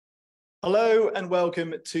Hello and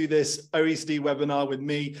welcome to this OECD webinar with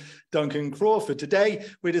me, Duncan Crawford. Today,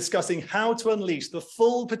 we're discussing how to unleash the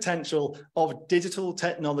full potential of digital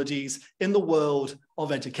technologies in the world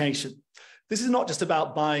of education. This is not just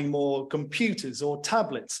about buying more computers or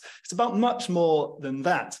tablets. It's about much more than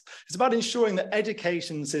that. It's about ensuring that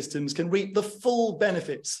education systems can reap the full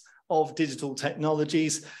benefits of digital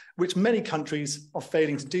technologies, which many countries are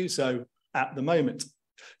failing to do so at the moment.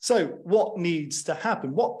 So what needs to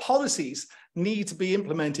happen? What policies need to be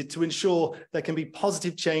implemented to ensure there can be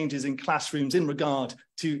positive changes in classrooms in regard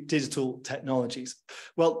to digital technologies?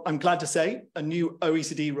 Well, I'm glad to say a new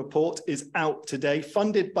OECD report is out today,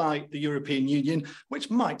 funded by the European Union,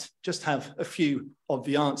 which might just have a few of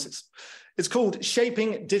the answers. It's called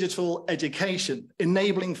Shaping Digital Education,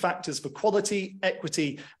 Enabling Factors for Quality,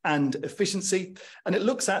 Equity and Efficiency. And it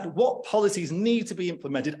looks at what policies need to be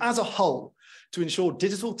implemented as a whole to ensure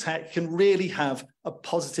digital tech can really have a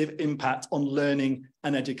positive impact on learning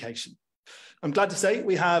and education. I'm glad to say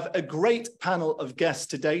we have a great panel of guests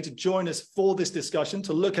today to join us for this discussion,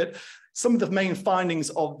 to look at some of the main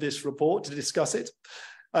findings of this report, to discuss it.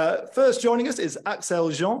 First joining us is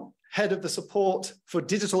Axel Jean, Head of the Support for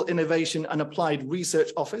Digital Innovation and Applied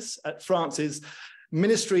Research Office at France's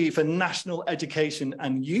Ministry for National Education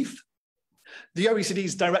and Youth. The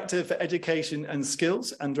OECD's Director for Education and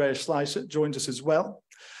Skills, Andreas Schleicher, joins us as well.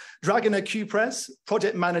 Dragana Kupres,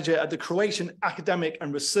 Project Manager at the Croatian Academic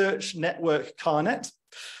and Research Network CARNET.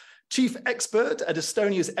 Chief Expert at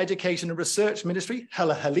Estonia's Education and Research Ministry,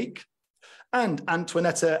 Hella Halik. And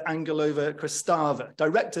Antoinetta Angelova-Kristava,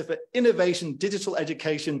 Director for Innovation, Digital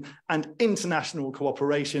Education and International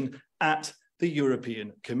Cooperation at the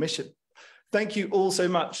European Commission. Thank you all so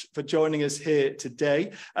much for joining us here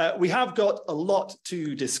today. We have got a lot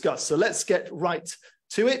to discuss, so let's get right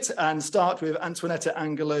to it and start with Antoinetta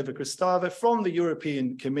Angelova-Kristava from the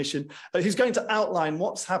European Commission, who's going to outline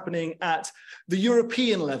what's happening at the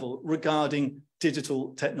European level regarding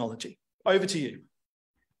digital technology. Over to you.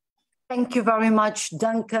 Thank you very much,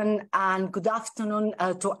 Duncan, and good afternoon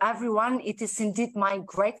to everyone. It is indeed my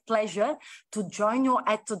great pleasure to join you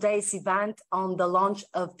at today's event on the launch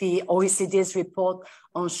of the OECD's report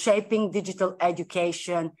on shaping digital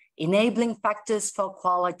education, enabling factors for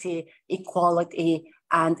quality, equality,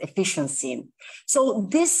 and efficiency. So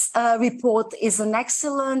this report is an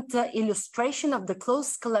excellent illustration of the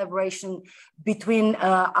close collaboration between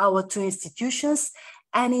our two institutions,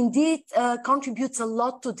 and indeed contributes a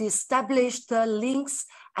lot to the established links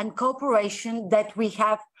and cooperation that we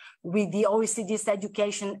have with the OECD's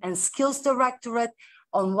Education and Skills Directorate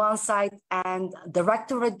on one side and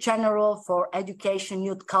Directorate General for Education,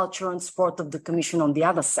 Youth, Culture and Sport of the Commission on the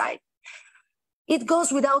other side. It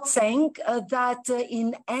goes without saying that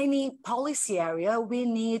in any policy area, we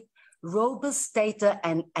need robust data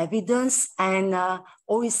and evidence, and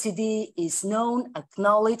OECD is known,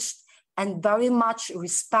 acknowledged, and very much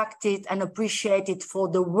respected and appreciated for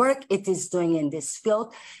the work it is doing in this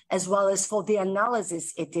field, as well as for the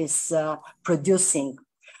analysis it is producing.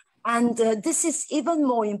 And this is even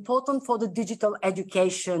more important for the digital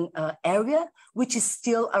education area, which is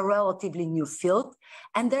still a relatively new field,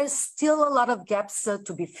 and there's still a lot of gaps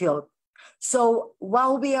to be filled. So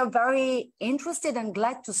while we are very interested and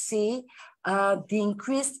glad to see the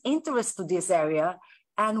increased interest to this area,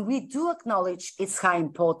 and we do acknowledge its high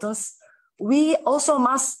importance, we also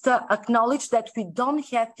must acknowledge that we don't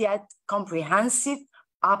have yet comprehensive,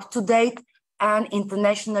 up-to-date, and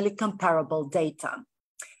internationally comparable data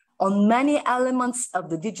on many elements of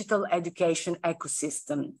the digital education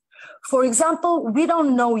ecosystem. For example, we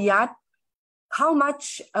don't know yet how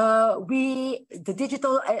much the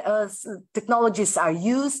digital technologies are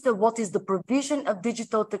used, what is the provision of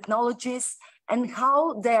digital technologies, and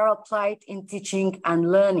how they are applied in teaching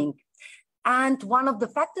and learning. And one of the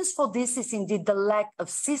factors for this is indeed the lack of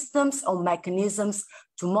systems or mechanisms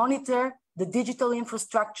to monitor the digital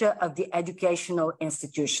infrastructure of the educational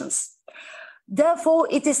institutions. Therefore,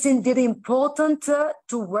 it is indeed important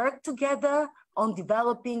to work together on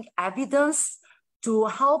developing evidence to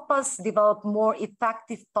help us develop more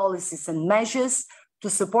effective policies and measures to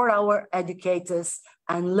support our educators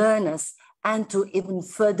and learners, and to even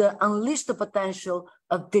further unleash the potential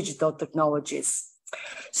of digital technologies.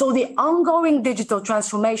 So the ongoing digital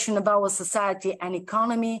transformation of our society and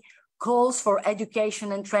economy calls for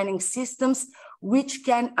education and training systems which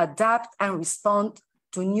can adapt and respond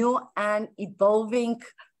to new and evolving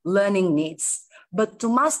learning needs. But to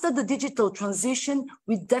master the digital transition,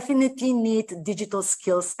 we definitely need digital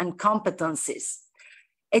skills and competencies.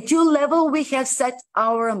 At EU level, we have set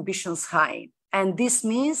our ambitions high. And this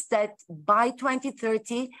means that by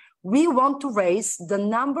 2030, we want to raise the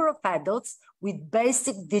number of adults with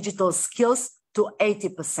basic digital skills to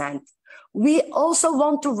 80%. We also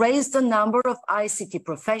want to raise the number of ICT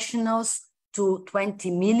professionals to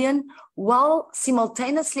 20 million, while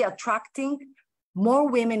simultaneously attracting more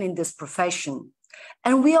women in this profession.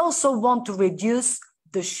 And we also want to reduce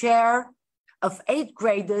the share of 8th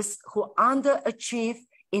graders who underachieve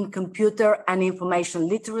in computer and information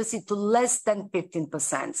literacy to less than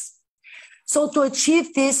 15%. So to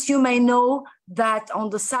achieve this, you may know that on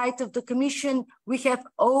the side of the Commission, we have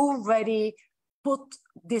already put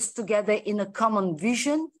this together in a common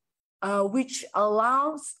vision, which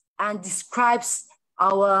allows and describes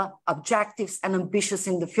our objectives and ambitions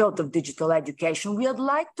in the field of digital education. We would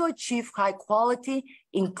like to achieve high quality,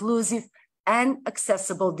 inclusive, and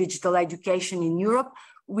accessible digital education in Europe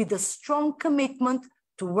with a strong commitment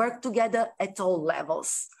to work together at all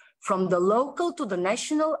levels, from the local to the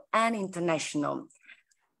national and international.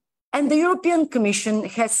 And the European Commission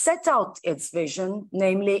has set out its vision,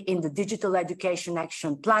 namely in the Digital Education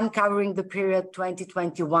Action Plan covering the period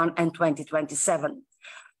 2021 and 2027.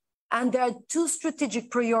 And there are two strategic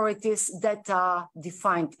priorities that are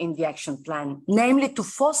defined in the action plan, namely to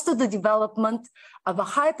foster the development of a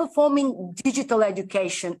high-performing digital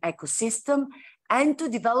education ecosystem and to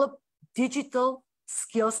develop digital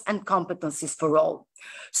skills and competencies for all.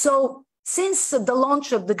 So since the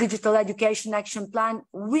launch of the Digital Education Action Plan,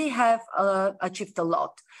 we have achieved a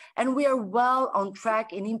lot, and we are well on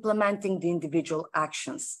track in implementing the individual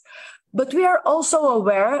actions. But we are also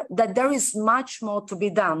aware that there is much more to be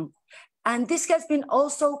done. And this has been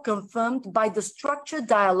also confirmed by the structured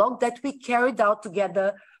dialogue that we carried out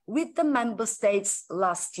together with the member states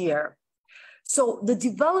last year. So the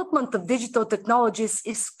development of digital technologies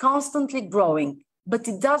is constantly growing, but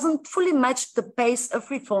it doesn't fully match the pace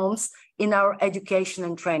of reforms in our education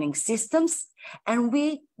and training systems, and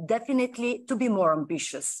we definitely to be more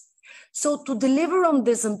ambitious. So to deliver on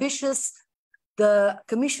this ambitious, the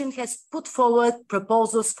Commission has put forward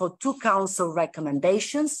proposals for 2 Council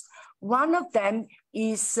recommendations. One of them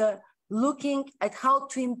is looking at how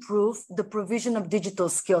to improve the provision of digital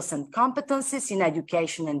skills and competencies in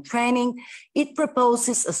education and training. It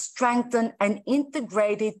proposes a strengthened and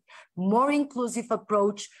integrated, more inclusive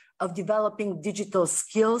approach of developing digital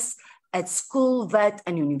skills at school, vet,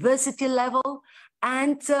 and university level.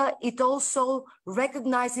 And it also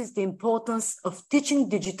recognizes the importance of teaching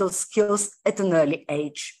digital skills at an early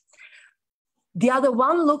age. The other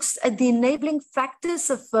one looks at the enabling factors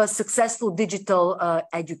of successful digital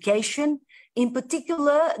education. In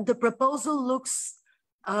particular, the proposal looks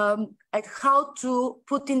at how to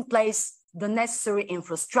put in place the necessary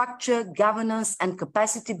infrastructure, governance, and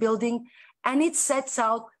capacity building, and it sets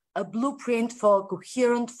out a blueprint for a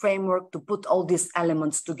coherent framework to put all these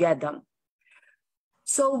elements together.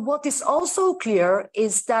 So what is also clear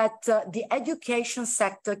is that the education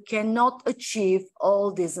sector cannot achieve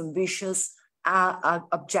all these ambitious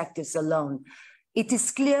objectives alone. It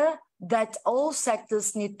is clear that all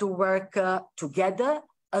sectors need to work together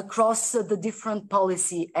across the different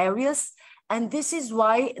policy areas, and this is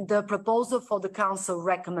why the proposal for the Council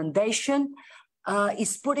recommendation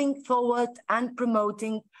is putting forward and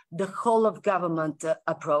promoting the whole of government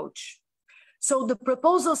approach. So the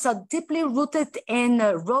proposals are deeply rooted in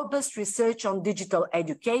robust research on digital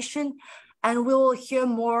education, and we will hear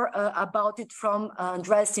more about it from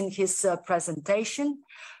Andreas in his presentation.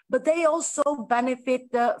 But they also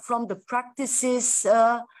benefit from the practices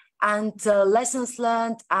and lessons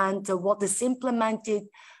learned and what is implemented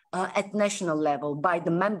at national level by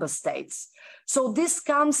the member states. So this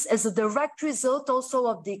comes as a direct result also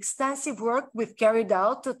of the extensive work we've carried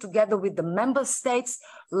out together with the member states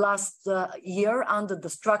last year under the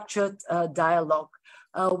structured dialogue,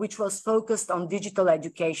 which was focused on digital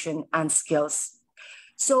education and skills.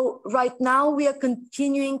 So right now we are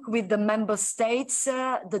continuing with the member states,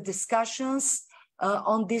 the discussions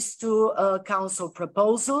on these 2 Council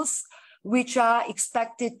proposals, which are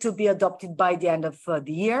expected to be adopted by the end of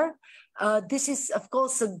the year. This is, of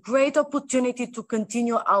course, a great opportunity to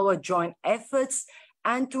continue our joint efforts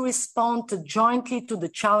and to respond jointly to the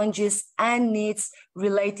challenges and needs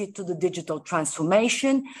related to the digital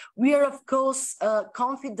transformation. We are, of course,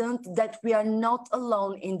 confident that we are not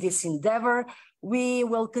alone in this endeavor. We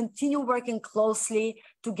will continue working closely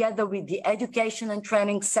together with the education and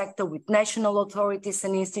training sector, with national authorities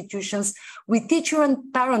and institutions, with teacher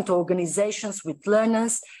and parent organizations, with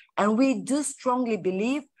learners, and we do strongly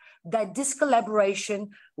believe that this collaboration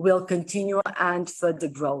will continue and further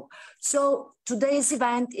grow. So today's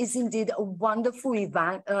event is indeed a wonderful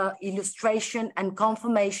event, illustration and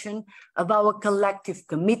confirmation of our collective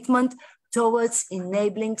commitment towards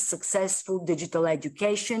enabling successful digital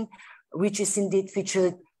education, which is indeed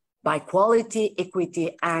featured by quality,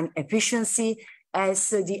 equity, and efficiency, as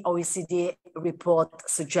the OECD report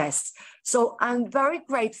suggests. So I'm very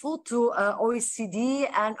grateful to OECD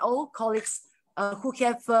and all colleagues who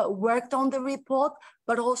have worked on the report,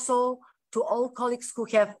 but also to all colleagues who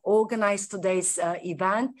have organized today's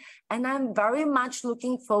event. And I'm very much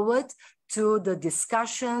looking forward to the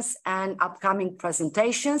discussions and upcoming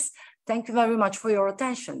presentations. Thank you very much for your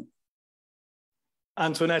attention.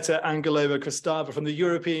 Antoaneta Angelova-Kristeva from the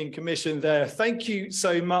European Commission there. Thank you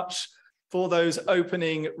so much for those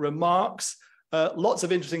opening remarks. Lots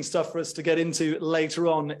of interesting stuff for us to get into later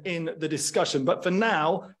on in the discussion. But for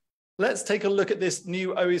now, let's take a look at this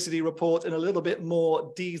new OECD report in a little bit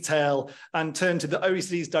more detail and turn to the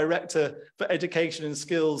OECD's Director for Education and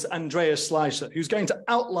Skills, Andreas Schleicher, who's going to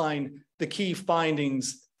outline the key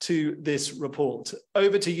findings to this report.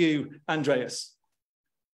 Over to you, Andreas.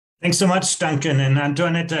 Thanks so much, Duncan. And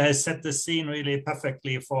Antoaneta has set the scene really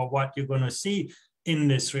perfectly for what you're going to see in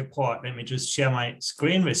this report. Let me just share my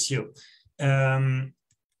screen with you.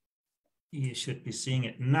 You should be seeing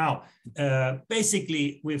it now.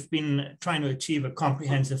 Basically, we've been trying to achieve a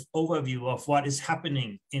comprehensive overview of what is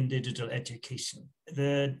happening in digital education.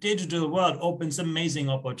 The digital world opens amazing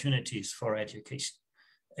opportunities for education.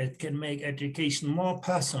 It can make education more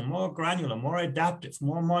personal, more granular, more adaptive,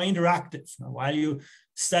 more interactive. Now, while you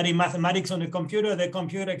study mathematics on the computer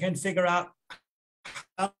can figure out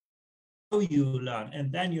how you learn,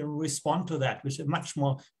 and then you respond to that with a much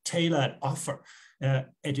more tailored offer.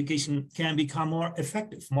 Education can become more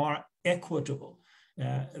effective, more equitable.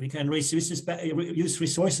 We can use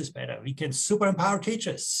resources better. We can super empower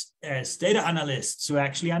teachers as data analysts to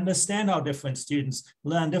actually understand how different students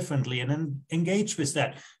learn differently and then engage with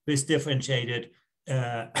that with differentiated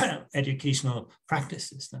educational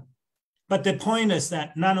practices. But the point is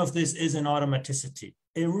that none of this is an automaticity.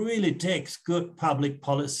 It really takes good public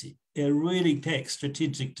policy. It really takes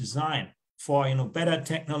strategic design for better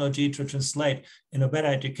technology to translate better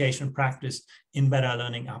education practice in better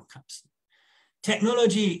learning outcomes.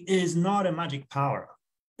 Technology is not a magic power.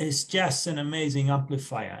 It's just an amazing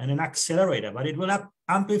amplifier and an accelerator, but it will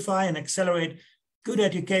amplify and accelerate good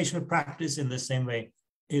educational practice in the same way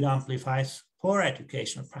it amplifies poor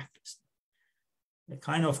educational practice. The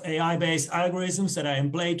kind of AI-based algorithms that are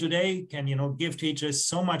in play today can, give teachers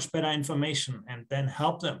so much better information and then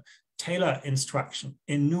help them tailor instruction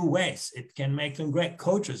in new ways. It can make them great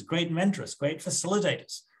coaches, great mentors, great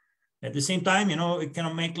facilitators. At the same time, it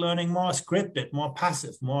can make learning more scripted, more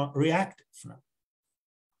passive, more reactive.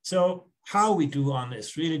 So how we do on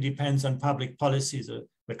this really depends on public policies.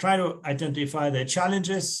 We try to identify the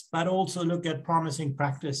challenges, but also look at promising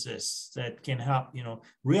practices that can help,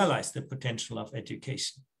 realize the potential of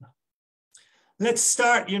education. Let's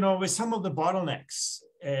start, with some of the bottlenecks.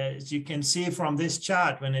 As you can see from this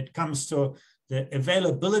chart, when it comes to the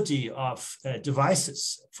availability of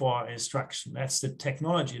devices for instruction, that's the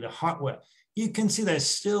technology, the hardware, you can see there's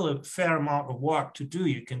still a fair amount of work to do.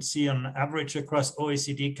 You can see on average across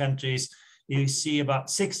OECD countries, you see about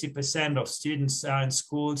 60% of students are in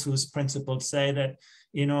schools whose principals say that,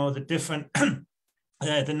 the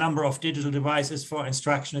number of digital devices for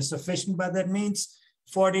instruction is sufficient, but that means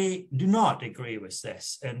 40 do not agree with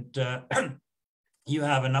this. And you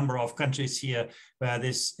have a number of countries here where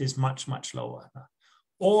this is much, much lower.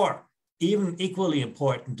 Or even equally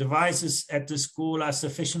important, devices at the school are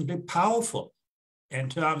sufficiently powerful in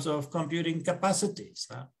terms of computing capacities.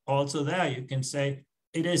 Also there, you can say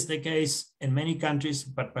it is the case in many countries,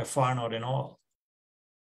 but by far not in all.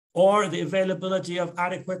 Or the availability of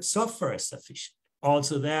adequate software is sufficient.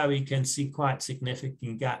 Also there, we can see quite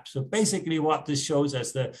significant gaps. So basically what this shows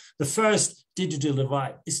us, the first digital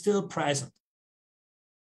divide is still present.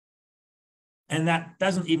 And that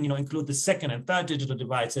doesn't even include the second and third digital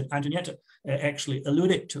divides that Antoaneta actually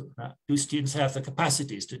alluded to. Do students have the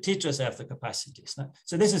capacities? Do teachers have the capacities?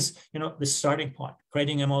 So this is the starting point,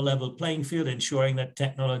 creating a more level playing field, ensuring that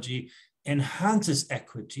technology enhances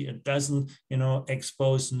equity and doesn't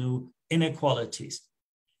expose new inequalities.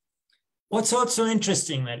 What's also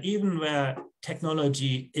interesting that even where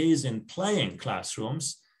technology is in play in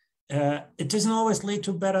classrooms, it doesn't always lead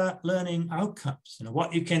to better learning outcomes.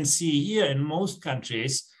 What you can see here in most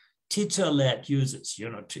countries, teacher-led users,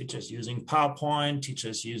 teachers using PowerPoint,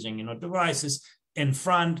 teachers using, devices in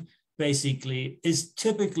front, basically is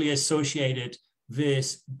typically associated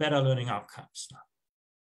with better learning outcomes.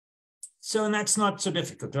 So, and that's not so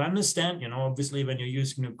difficult to understand. Obviously, when you're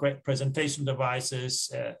using great presentation devices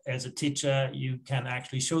as a teacher, you can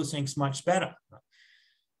actually show things much better.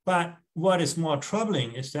 But what is more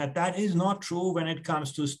troubling is that that is not true when it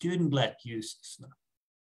comes to student-led uses.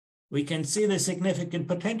 We can see the significant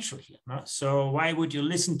potential here. So why would you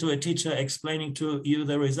listen to a teacher explaining to you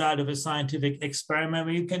the result of a scientific experiment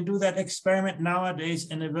when you can do that experiment nowadays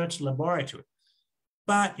in a virtual laboratory?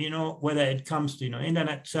 But, whether it comes to,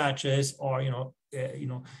 internet searches or,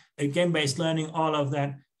 game-based learning, all of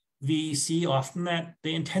that, we see often that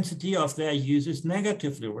the intensity of their use is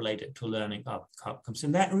negatively related to learning outcomes.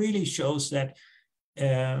 And that really shows that,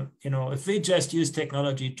 if we just use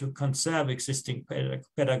technology to conserve existing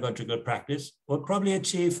pedagogical practice, we'll probably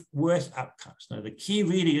achieve worse outcomes. Now, the key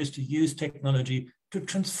really is to use technology to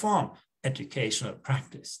transform educational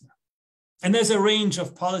practice. And there's a range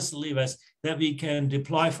of policy levers that we can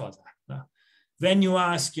deploy for that. When you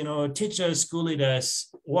ask, teachers, school leaders,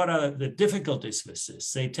 what are the difficulties with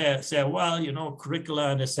this? They say, well,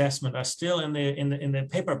 curricula and assessment are still in the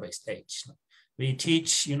paper-based age. We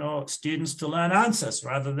teach, students to learn answers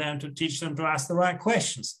rather than to teach them to ask the right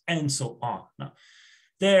questions, and so on. Now,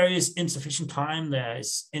 there is insufficient time. There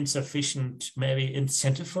is insufficient, maybe,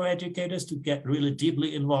 incentive for educators to get really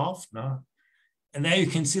deeply involved. And there you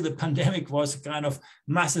can see the pandemic was a kind of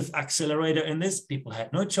massive accelerator in this. People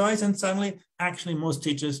had no choice, and suddenly, actually, most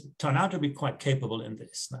teachers turn out to be quite capable in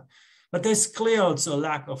this. But there's clear also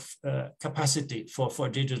lack of capacity for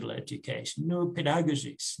digital education, new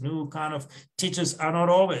pedagogies, new kind of teachers are not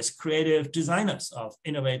always creative designers of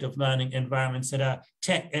innovative learning environments that are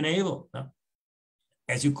tech-enabled.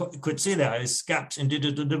 As you could see, there is gaps in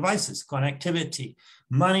digital devices, connectivity,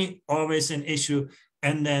 money, always an issue,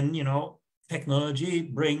 and then, technology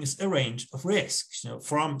brings a range of risks,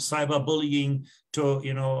 from cyberbullying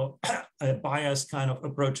to, biased kind of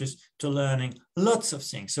approaches to learning, lots of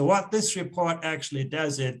things. So what this report actually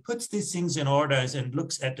does, it puts these things in order and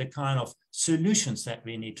looks at the kind of solutions that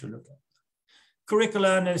we need to look at.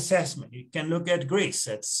 Curricular and assessment, you can look at Greece.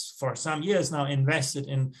 That's for some years now invested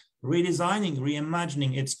in redesigning,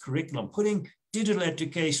 reimagining its curriculum, putting digital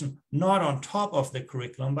education not on top of the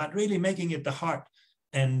curriculum, but really making it the heart,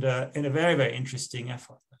 and in a very, very interesting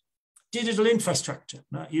effort. Digital infrastructure.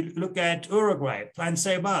 Now, you look at Uruguay, Plan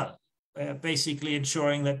Ceibal, basically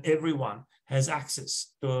ensuring that everyone has access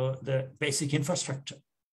to the basic infrastructure.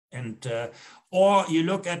 And, or you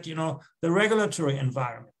look at, the regulatory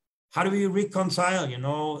environment. How do we reconcile,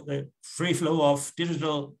 the free flow of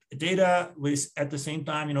digital data with, at the same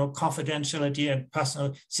time, confidentiality and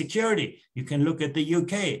personal security? You can look at the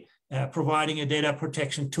UK, providing a data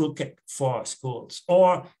protection toolkit for schools,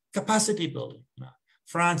 or capacity building.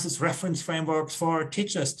 France's reference frameworks for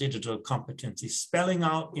teachers' digital competencies, spelling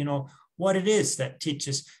out, what it is that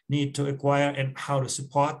teachers need to acquire and how to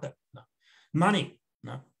support them. Money.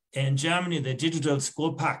 In Germany, the Digital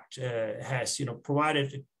School Pact has,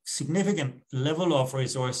 provided a significant level of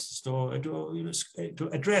resources to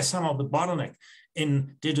address some of the bottleneck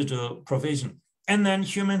in digital provision. And then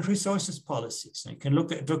human resources policies. You can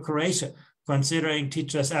look at Croatia, considering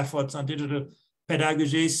teachers' efforts on digital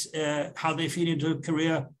pedagogies, how they feed into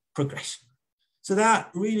career progression. So there are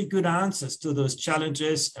really good answers to those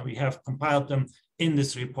challenges, and we have compiled them in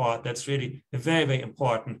this report. That's really a very, very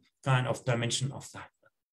important kind of dimension of that.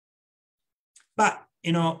 But,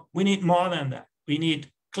 we need more than that. We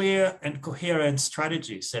need clear and coherent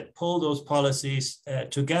strategies that pull those policies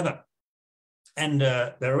together. And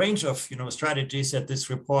the range of strategies that this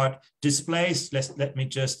report displays, let me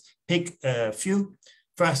just pick a few.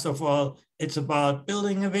 First of all, it's about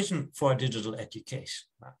building a vision for digital education,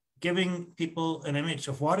 giving people an image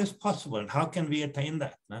of what is possible and how can we attain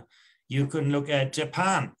that. You can look at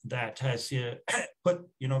Japan, that has put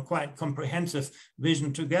quite comprehensive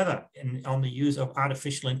vision together on the use of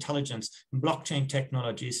artificial intelligence and blockchain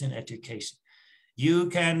technologies in education. You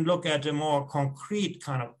can look at a more concrete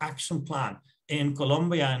kind of action plan in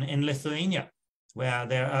Colombia and in Lithuania, where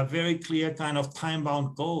there are very clear kind of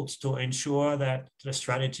time-bound goals to ensure that the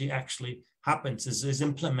strategy actually happens, is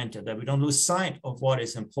implemented, that we don't lose sight of what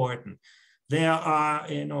is important. There are,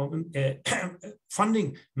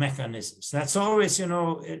 funding mechanisms. That's always,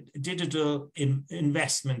 digital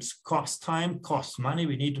investments cost time, cost money.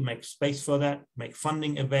 We need to make space for that, make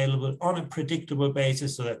funding available on a predictable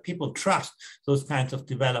basis so that people trust those kinds of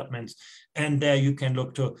developments. And there you can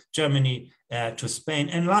look to Germany, to Spain.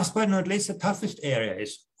 And last but not least, the toughest area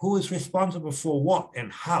is who is responsible for what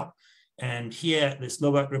and how. And here, the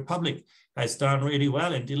Slovak Republic has done really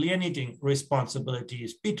well in delineating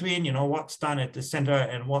responsibilities between, what's done at the center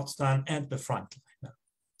and what's done at the front line.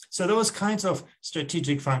 So those kinds of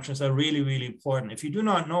strategic functions are really, really important. If you do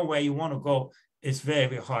not know where you want to go, it's very,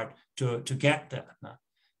 very hard to get there.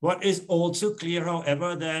 What is also clear,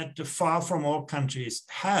 however, that far from all countries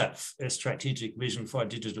have a strategic vision for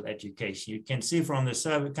digital education. You can see from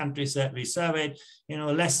the countries that we surveyed,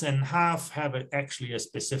 less than half have actually a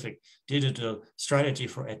specific digital strategy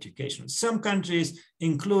for education. Some countries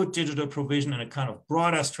include digital provision in a kind of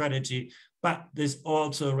broader strategy, but there's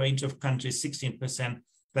also a range of countries, 16%,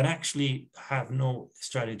 that actually have no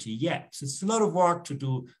strategy yet. So it's a lot of work to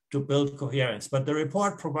do to build coherence, but the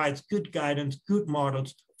report provides good guidance, good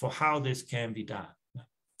models for how this can be done.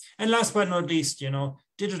 And last but not least,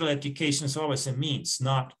 digital education is always a means,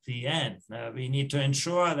 not the end. We need to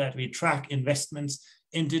ensure that we track investments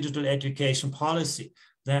in digital education policy,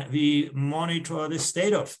 that we monitor the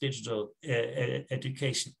state of digital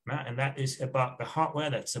education. And that is about the hardware,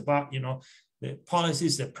 that's about, the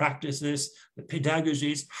policies, the practices, the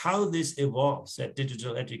pedagogies, how this evolves, that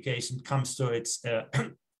digital education comes to its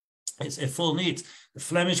full needs. The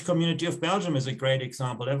Flemish community of Belgium is a great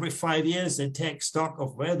example. Every 5 years, they take stock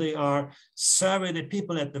of where they are, survey the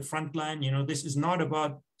people at the front line. This is not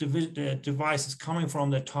about devices coming from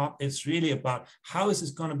the top. It's really about how is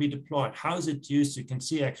this going to be deployed? How is it used? You can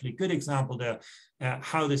see actually a good example there,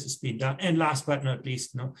 how this is being done. And last but not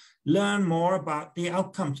least, learn more about the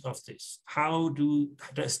outcomes of this. How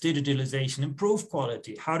does digitalization improve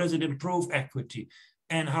quality? How does it improve equity?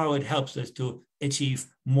 And how it helps us to achieve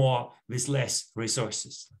more with less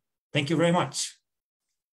resources. Thank you very much.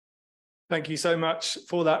 Thank you so much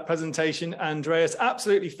for that presentation, Andreas.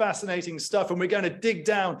 Absolutely fascinating stuff. And we're going to dig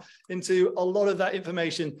down into a lot of that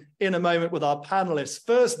information in a moment with our panelists.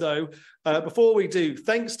 First, though, before we do,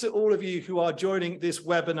 thanks to all of you who are joining this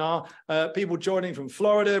webinar, people joining from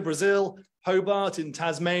Florida, Brazil, Hobart in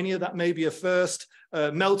Tasmania, that may be a first,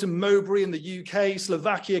 Melton Mowbray in the UK,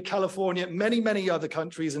 Slovakia, California, many, many other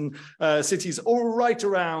countries and cities all right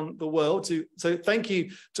around the world. So thank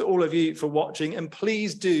you to all of you for watching, and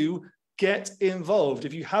please do get involved.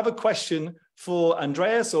 If you have a question for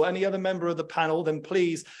Andreas or any other member of the panel, then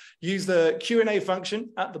please use the Q&A function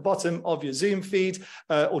at the bottom of your Zoom feed.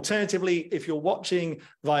 Alternatively, if you're watching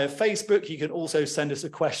via Facebook, you can also send us a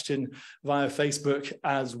question via Facebook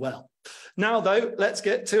as well. Now, though, let's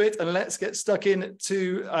get to it and let's get stuck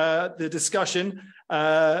into the discussion.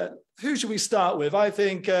 Who should we start with? I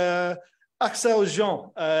think Axel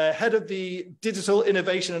Jean, head of the Digital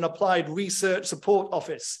Innovation and Applied Research Support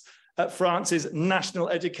Office at France's National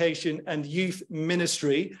Education and Youth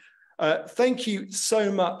Ministry. Thank you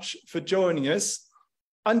so much for joining us.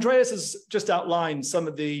 Andreas has just outlined some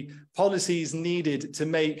of the policies needed to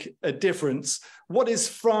make a difference. What is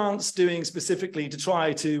France doing specifically to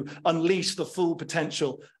try to unleash the full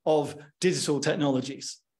potential of digital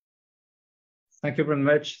technologies? Thank you very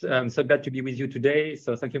much. I'm so glad to be with you today.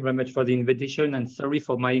 So thank you very much for the invitation, and sorry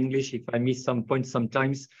for my English if I miss some points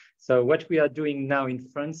sometimes. So what we are doing now in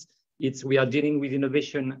France, we are dealing with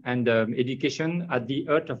innovation and education at the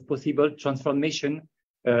heart of possible transformation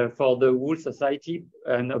for the whole society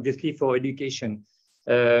and obviously for education.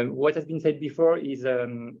 What has been said before is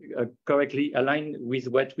correctly aligned with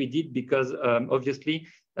what we did, because obviously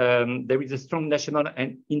there is a strong national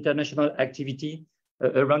and international activity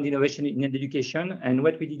around innovation in education. And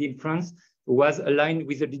what we did in France was aligned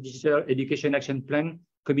with the Digital Education Action Plan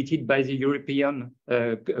committed by the European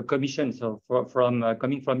Commission, so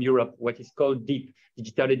coming from Europe, what is called DEEP,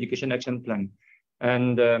 Digital Education Action Plan.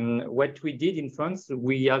 And what we did in France,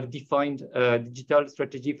 we have defined a digital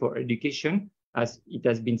strategy for education, as it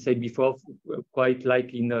has been said before, quite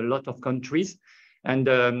like in a lot of countries. And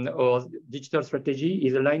our digital strategy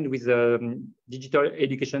is aligned with the Digital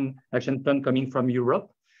Education Action Plan coming from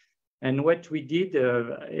Europe. And what we did,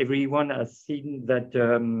 everyone has seen that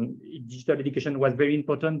digital education was very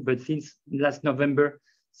important, but since last November,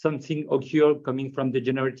 something occurred coming from the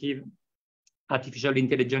generative artificial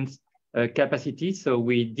intelligence capacity. So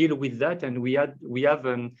we deal with that, and we have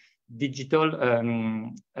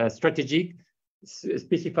digital strategy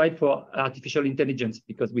specified for artificial intelligence,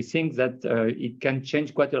 because we think that it can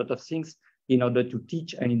change quite a lot of things in order to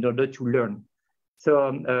teach and in order to learn.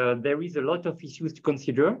 So there is a lot of issues to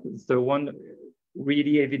consider. The one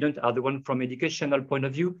really evident are the one from educational point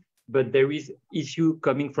of view, but there is issue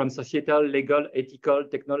coming from societal, legal, ethical,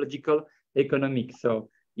 technological, economic. So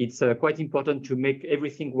it's quite important to make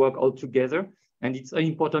everything work all together. And it's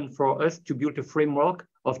important for us to build a framework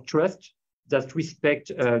of trust that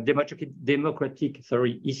respect democratic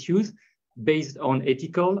issues based on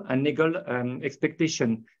ethical and legal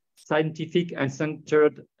expectation, scientific and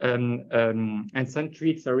centered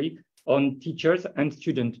on teachers and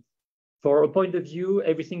students. For a point of view,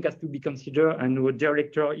 everything has to be considered, and our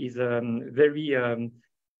director is very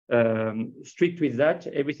strict with that.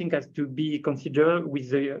 Everything has to be considered with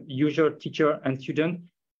the user, teacher, and student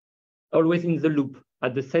always in the loop,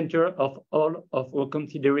 at the center of all of our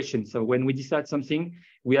considerations. So when we decide something,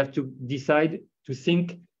 we have to decide to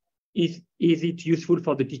think, is it useful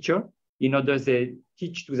for the teacher in order they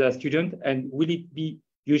teach to the student, and will it be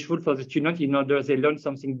useful for the student in order they learn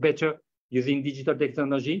something better using digital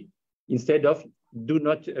technology instead of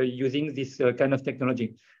not using this kind of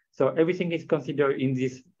technology. So everything is considered in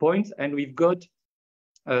these points, and we've got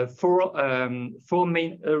four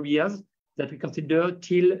main areas that we consider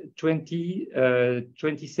till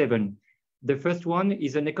 2027. The first one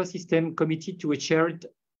is an ecosystem committed to a shared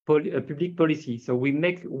public policy. So we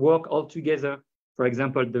make work all together. For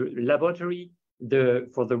example, the laboratory,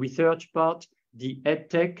 for the research part, the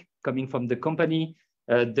edtech coming from the company,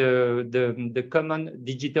 the common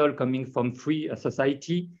digital coming from free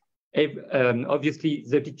society, obviously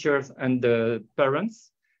the teachers and the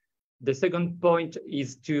parents. The second point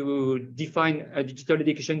is to define a digital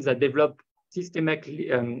education that develop systematically,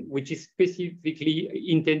 which is specifically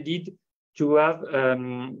intended to have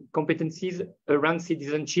competencies around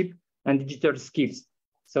citizenship and digital skills.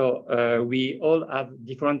 So we all have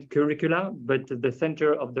different curricula, but the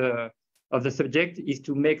center of the subject is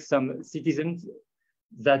to make some citizens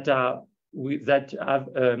that who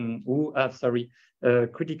have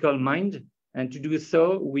critical mind. And to do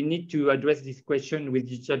so, we need to address this question with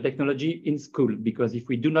digital technology in school, because if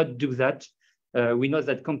we do not do that, we know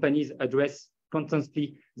that companies address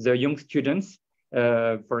constantly the young students,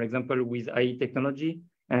 for example, with AI technology,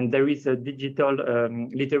 and there is a digital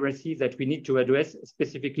literacy that we need to address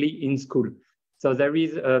specifically in school. So there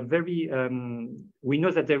is a we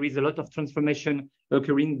know that there is a lot of transformation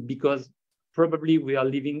occurring because probably we are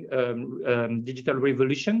living digital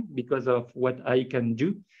revolution because of what AI can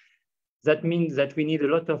do. That means that we need a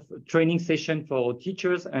lot of training session for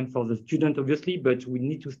teachers and for the student, obviously, but we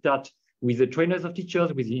need to start with the trainers of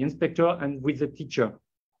teachers, with the inspector, and with the teacher.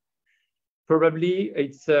 Probably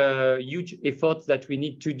it's a huge effort that we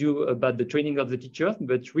need to do about the training of the teachers,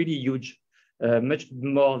 but really huge, much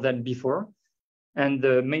more than before. And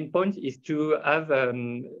the main point is to have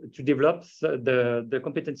to develop the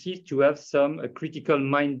competencies to have some critical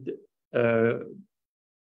mind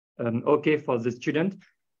okay for the student,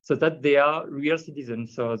 so that they are real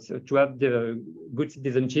citizens. So to have the good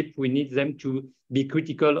citizenship, we need them to be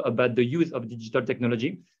critical about the use of digital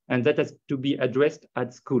technology, and that has to be addressed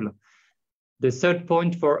at school. The third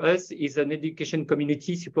point for us is an education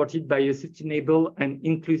community supported by a sustainable and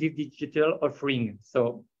inclusive digital offering.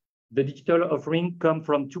 So the digital offering comes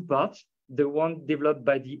from two parts. The one developed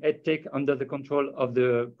by the EdTech under the control of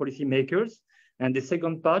the policymakers, and the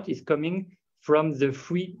second part is coming from the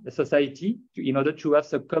free society in order to have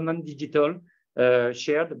some common digital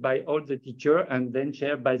shared by all the teacher and then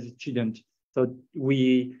shared by the student. So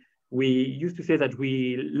we used to say that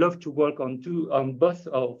we love to work on both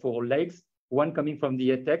of our legs, one coming from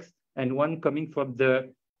the edtech and one coming from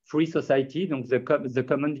the free society, donc the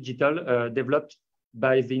common digital developed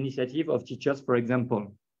by the initiative of teachers, for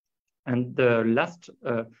example. And the last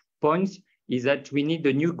point is that we need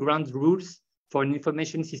the new ground rules for an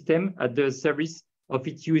information system at the service of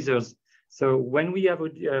its users. So when we have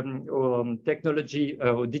technology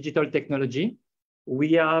or digital technology,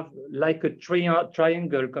 we have like a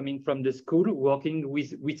triangle coming from the school, working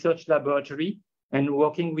with research laboratory and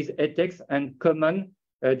working with edtech and common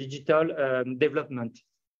digital development.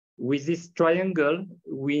 With this triangle,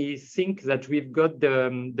 we think that we've got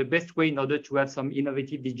the best way in order to have some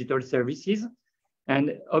innovative digital services.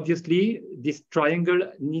 And obviously, this triangle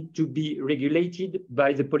needs to be regulated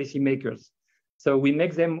by the policymakers. So we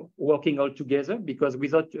make them working all together, because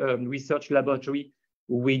without research laboratory,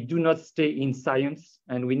 we do not stay in science,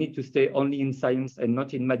 and we need to stay only in science and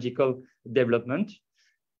not in magical development.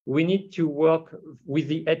 We need to work with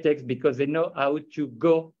the edtech because they know how to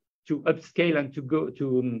go to upscale and to go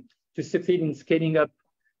to succeed in scaling up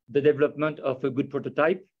the development of a good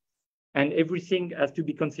prototype. And everything has to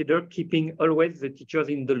be considered, keeping always the teachers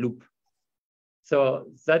in the loop.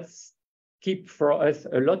 So that's keep for us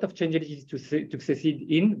a lot of challenges to succeed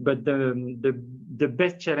in, but the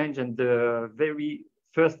best challenge and the very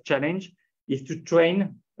first challenge is to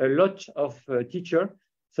train a lot of teachers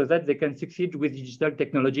so that they can succeed with digital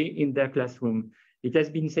technology in their classroom. It has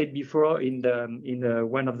been said before in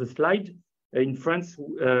one of the slides. In France,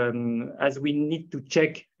 as we need to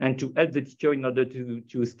check and to help the teacher in order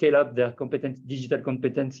to scale up their digital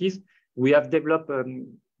competencies, we have developed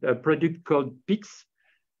a product called PICS,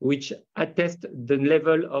 which attests the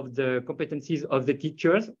level of the competencies of the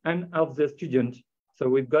teachers and of the students. So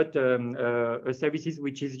we've got a services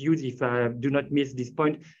which is used, if I do not miss this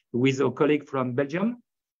point, with a colleague from Belgium.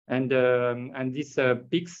 And this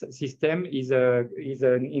PICS system is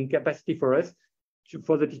an incapacity for us,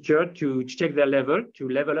 for the teacher to check their level, to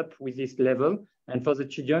level up with this level, and for the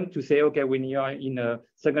children to say, okay, when you are in a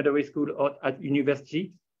secondary school or at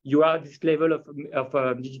university, you are this level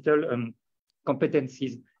of digital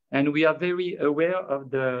competencies. And we are very aware of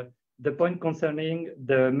the point concerning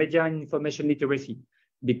the media and information literacy,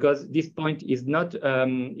 because this point is not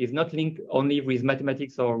linked only with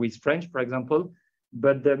mathematics or with French, for example,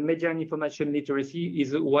 but the media and information literacy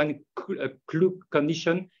is one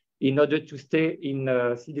condition in order to stay in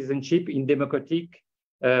citizenship in democratic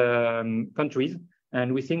countries.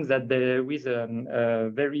 And we think that there is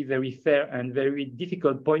a very, very fair and very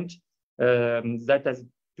difficult point that has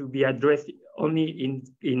to be addressed only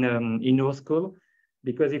in our school,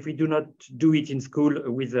 because if we do not do it in school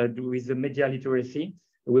with the media literacy,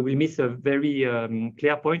 we will miss a very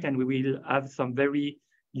clear point, and we will have some very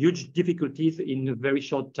huge difficulties in a very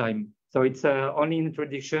short time. So it's only an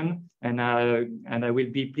introduction, and I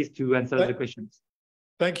will be pleased to answer the questions.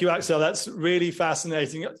 Thank you, Axel. That's really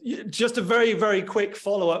fascinating. Just a very, very quick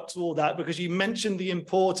follow-up to all that, because you mentioned the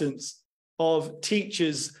importance of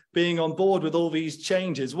teachers being on board with all these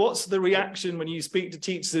changes. What's the reaction when you speak to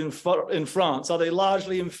teachers in France? Are they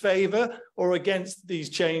largely in favor or against these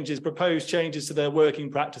changes, proposed changes to their working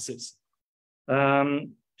practices? To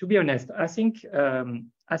be honest, I think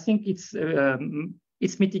it's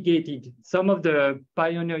mitigated. Some of the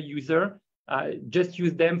pioneer users just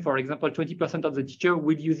use them. For example, 20% of the teacher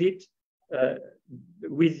will use it,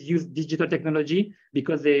 use digital technology,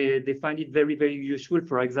 because they find it very, very useful,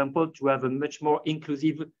 for example, to have a much more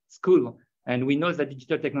inclusive school. And we know that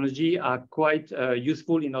digital technology are quite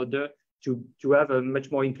useful in order to have a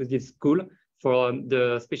much more inclusive school for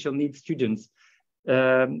the special needs students.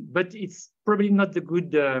 But it's probably not the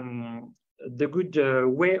good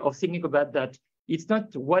way of thinking about that. It's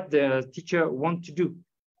not what the teacher wants to do.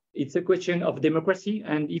 It's a question of democracy.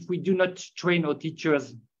 And if we do not train our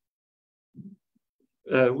teachers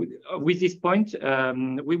with this point,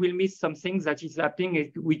 we will miss something that is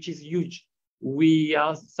happening, which is huge.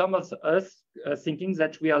 Some of us thinking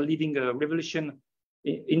that we are living a revolution,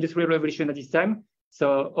 industrial revolution at this time.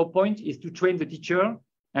 So our point is to train the teacher,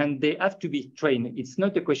 and they have to be trained. It's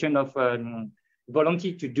not a question of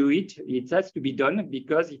volunteer to do it. It has to be done,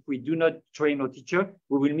 because if we do not train our teacher,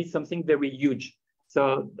 we will miss something very huge.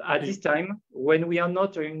 So at this time, when we are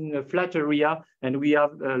not in a flat area and we are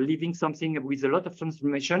living something with a lot of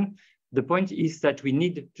transformation, the point is that we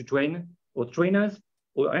need to train our trainers,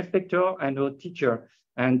 our inspector, and our teacher.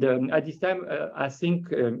 And at this time, I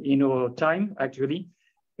think in our time, actually,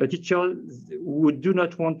 a teacher who do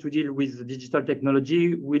not want to deal with digital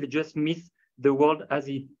technology will just miss the world as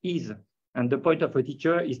it is. And the point of a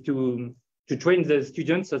teacher is to train the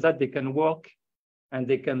students so that they can work and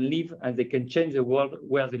they can live and they can change the world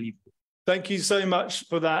where they live. Thank you so much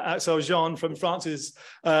for that, Axel Jean from France's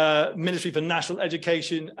Ministry for National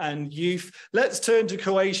Education and Youth. Let's turn to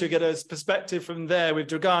Croatia, get a perspective from there with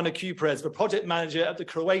Dragana Kupres, the project manager at the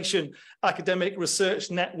Croatian Academic Research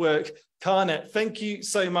Network, CARNET. Thank you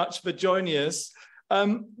so much for joining us.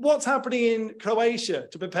 What's happening in Croatia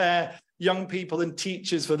to prepare young people and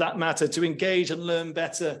teachers, for that matter, to engage and learn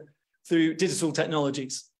better through digital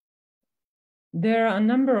technologies? There are a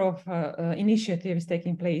number of initiatives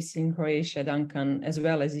taking place in Croatia, Duncan, as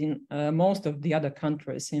well as in most of the other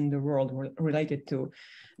countries in the world related to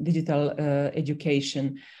digital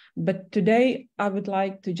education. But today, I would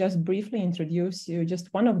like to just briefly introduce you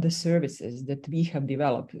just one of the services that we have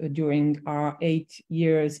developed during our 8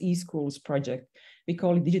 years eSchools project. We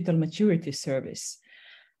call it Digital Maturity Service.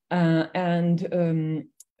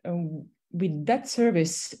 With that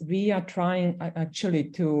service, we are trying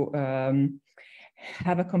actually to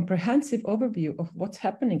have a comprehensive overview of what's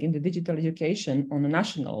happening in the digital education on a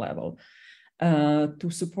national level, to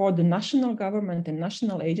support the national government and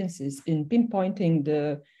national agencies in pinpointing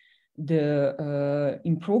the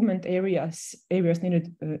improvement areas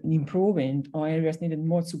needed improving, or areas needed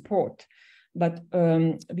more support. But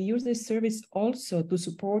we use this service also to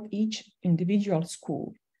support each individual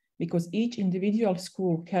school, because each individual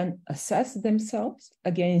school can assess themselves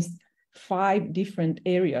against 5 different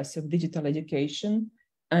areas of digital education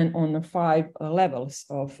and on 5 levels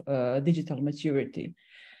of digital maturity.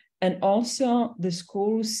 And also the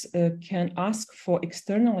schools can ask for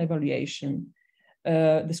external evaluation.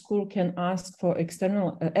 The school can ask for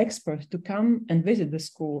external experts to come and visit the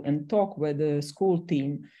school and talk with the school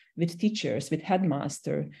team, with teachers, with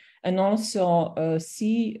headmaster, and also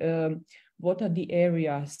see what are the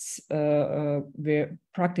areas where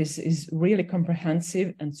practice is really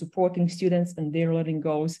comprehensive and supporting students and their learning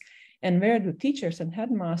goals, and where do teachers and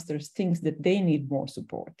headmasters think that they need more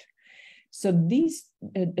support. So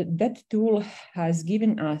that tool has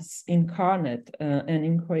given us in CARNET and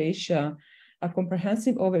in Croatia a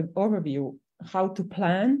comprehensive overview how to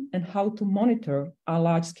plan and how to monitor our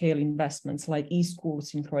large-scale investments like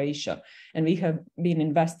e-schools in Croatia. And we have been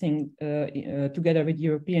investing together with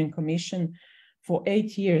European Commission for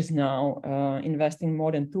 8 years now, investing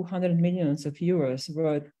more than 200 million euros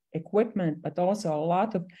worth equipment, but also a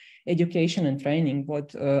lot of education and training,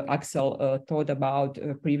 what Axel thought about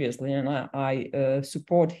previously. And I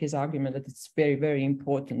support his argument that it's very, very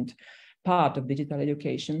important part of digital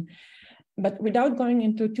education. But without going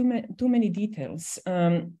into too many details,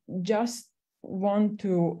 just want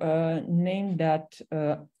to name that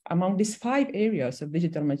among these 5 areas of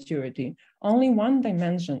digital maturity, only one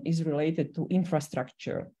dimension is related to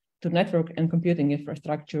infrastructure, to network and computing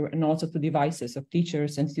infrastructure, and also to devices of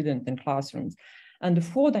teachers and students and classrooms. And the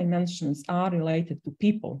 4 dimensions are related to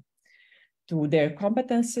people, to their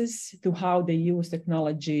competences, to how they use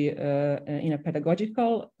technology in a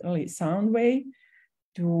pedagogically sound way,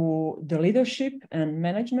 to the leadership and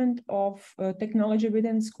management of technology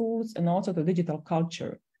within schools, and also to digital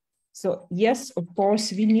culture. So yes, of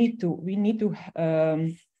course, we need to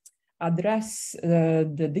address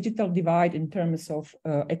the digital divide in terms of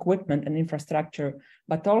equipment and infrastructure,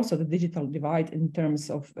 but also the digital divide in terms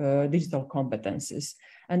of digital competences.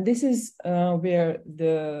 And this is where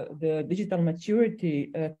the digital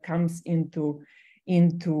maturity comes into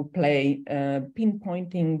play,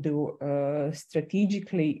 pinpointing the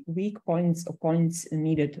strategically weak points or points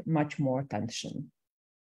needed much more attention.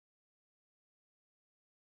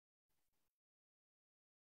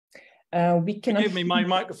 Forgive me, my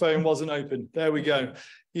microphone wasn't open. There we go.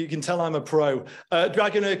 You can tell I'm a pro.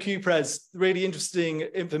 Dragana, Kupres, really interesting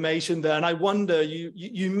information there. And I wonder,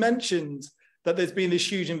 you mentioned that there's been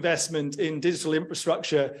this huge investment in digital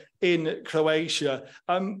infrastructure in Croatia.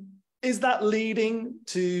 Is that leading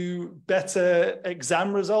to better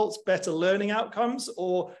exam results, better learning outcomes,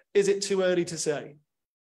 or is it too early to say?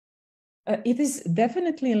 It is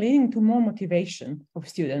definitely leading to more motivation of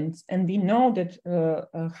students. And we know that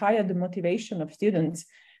higher the motivation of students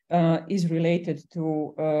is related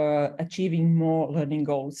to achieving more learning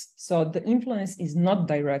goals. So the influence is not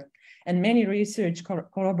direct, and many research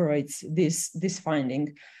corroborates this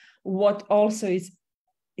finding. What also is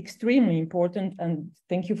extremely important, and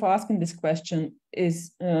thank you for asking this question,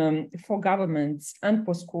 is for governments and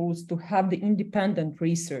for schools to have the independent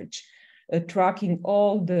research tracking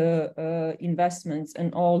all the investments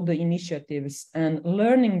and all the initiatives, and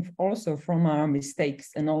learning also from our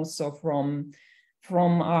mistakes and also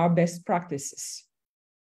from our best practices.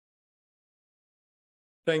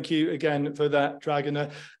 Thank you again for that,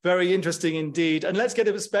 Dragana. Very interesting indeed. And let's get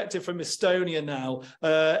a perspective from Estonia now.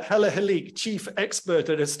 Helle Helik, Chief Expert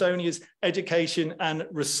at Estonia's Education and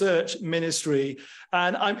Research Ministry.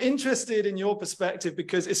 And I'm interested in your perspective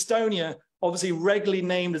because Estonia obviously regularly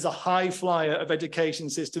named as a high flyer of education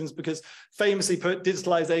systems because famously put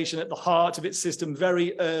digitalization at the heart of its system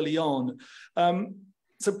very early on.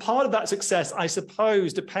 So part of that success, I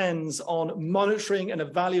suppose, depends on monitoring and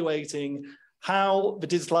evaluating how the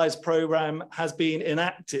digitalized program has been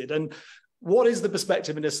enacted. And what is the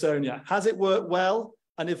perspective in Estonia? Has it worked well?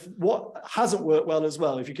 And if what hasn't worked well as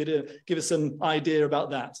well, if you could give us some idea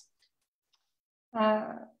about that.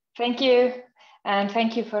 Thank you. And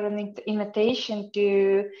thank you for the invitation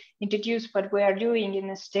to introduce what we are doing in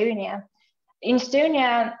Estonia. In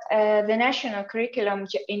Estonia, the national curriculum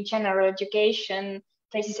in general education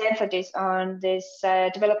places emphasis on this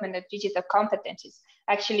development of digital competencies.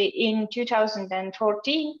 Actually, in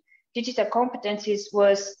 2014, digital competencies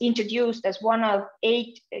was introduced as one of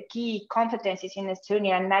 8 key competencies in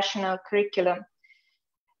Estonian national curriculum.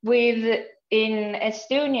 In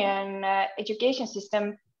Estonian education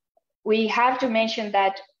system, we have to mention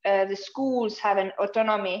that the schools have an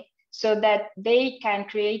autonomy so that they can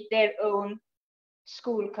create their own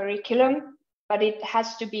school curriculum, but it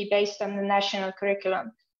has to be based on the national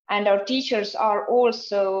curriculum. And our teachers are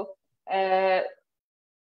also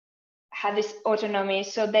have this autonomy,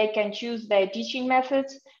 so they can choose their teaching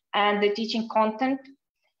methods and the teaching content.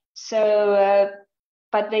 So,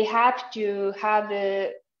 but they have to have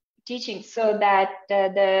the teaching so that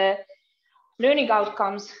the learning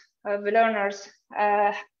outcomes of the learners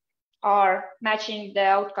are matching the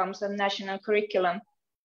outcomes of national curriculum.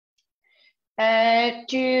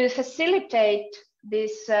 To facilitate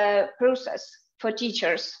this process for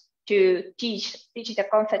teachers to teach digital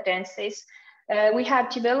competencies, we have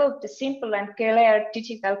developed a simple and clear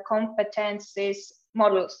digital competencies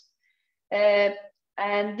models.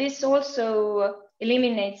 And this also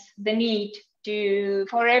eliminates the need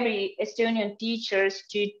for every Estonian teachers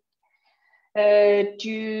to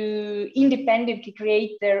independently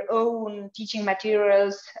create their own teaching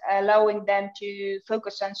materials, allowing them to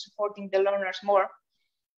focus on supporting the learners more.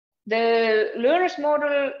 The learners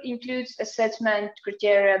model includes assessment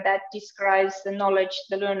criteria that describes the knowledge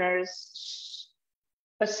the learners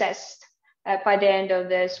possessed by the end of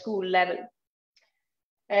the school level.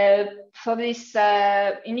 For this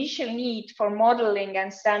initial need for modeling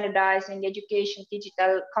and standardizing education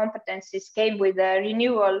digital competencies came with a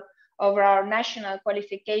renewal of our national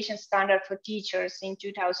qualification standard for teachers in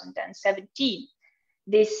 2017.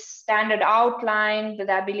 This standard outlined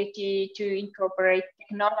the ability to incorporate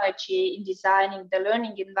technology in designing the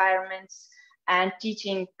learning environments and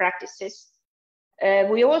teaching practices.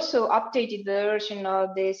 We also updated the version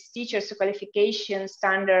of this teachers qualification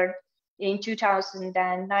standard in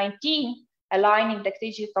 2019, aligning the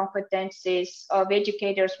digital competencies of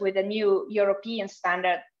educators with a new European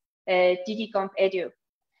standard, DigiComp Edu.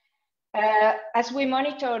 As we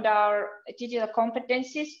monitored our digital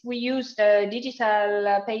competencies, we used a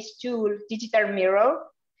digital-based tool, Digital Mirror,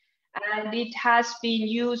 and it has been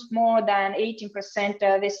used more than 18%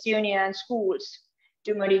 of Estonian schools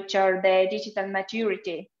to monitor the digital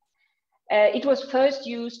maturity. It was first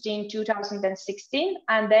used in 2016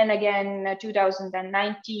 and then again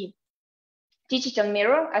 2019. Digital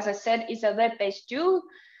Mirror, as I said, is a web-based tool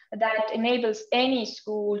that enables any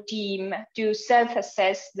school team to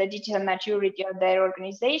self-assess the digital maturity of their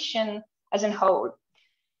organization as a whole.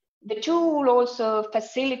 The tool also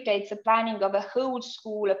facilitates the planning of a whole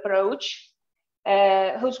school approach,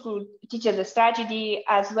 whole school digital strategy,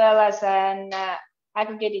 as well as an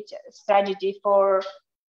aggregated strategy for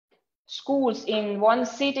schools in one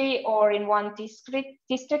city or in one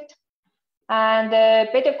district. And the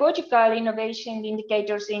pedagogical innovation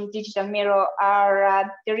indicators in Digital Mirror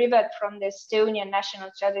are derived from the Estonian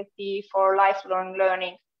National Strategy for Lifelong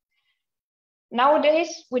Learning.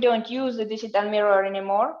 Nowadays, we don't use the Digital Mirror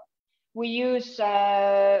anymore. We use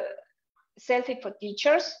Selfie for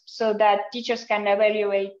Teachers so that teachers can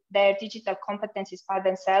evaluate their digital competencies by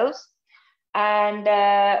themselves. And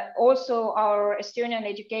also our Estonian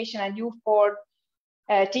Education and Youth Board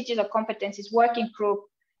Digital Competencies Working Group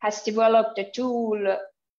has developed a tool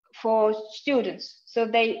for students so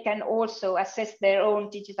they can also assess their own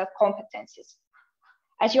digital competencies.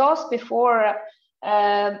 As you asked before,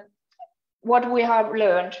 what we have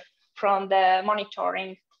learned from the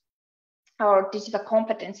monitoring our digital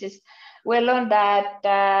competencies, we learned that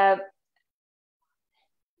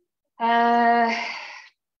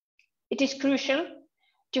it is crucial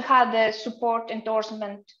to have the support,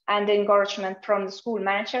 endorsement, and encouragement from the school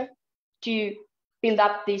manager to build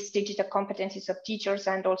up these digital competencies of teachers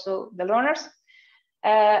and also the learners.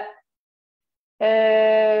 The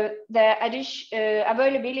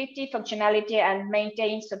availability, functionality, and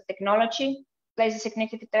maintenance of technology plays a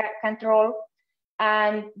significant role.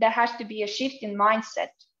 And there has to be a shift in mindset,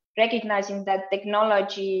 recognizing that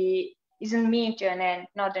technology is a mean to an end,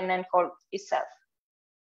 not an end goal itself.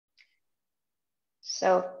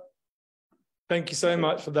 So. Thank you so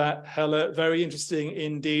much for that, Helle. Very interesting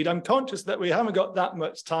indeed. I'm conscious that we haven't got that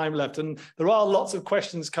much time left, and there are lots of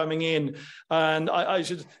questions coming in. And I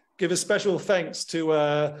should give a special thanks to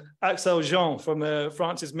Axel Jean from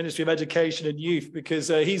France's Ministry of Education and Youth, because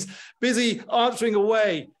he's busy answering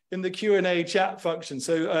away in the Q&A chat function.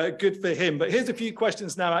 So good for him. But here's a few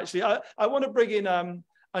questions now, actually. I want to bring in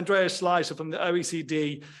Andreas Schleicher from the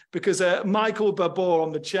OECD, because Michael Babor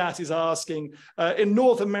on the chat is asking, in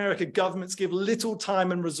North America, governments give little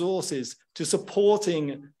time and resources to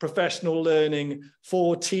supporting professional learning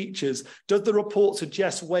for teachers. Does the report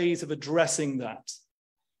suggest ways of addressing that?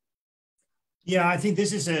 Yeah, I think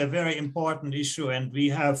this is a very important issue, and we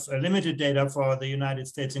have limited data for the United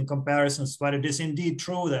States in comparisons, but it is indeed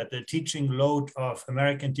true that the teaching load of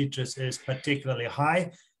American teachers is particularly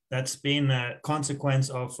high. That's been a consequence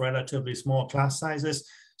of relatively small class sizes.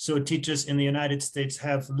 So teachers in the United States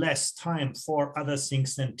have less time for other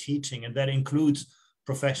things than teaching, and that includes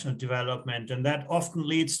professional development. And that often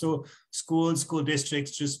leads to school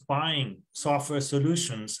districts just buying software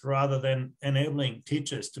solutions rather than enabling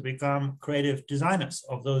teachers to become creative designers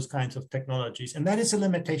of those kinds of technologies. And that is a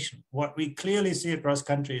limitation. What we clearly see across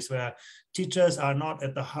countries where teachers are not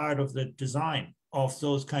at the heart of the design of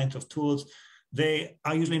those kinds of tools, they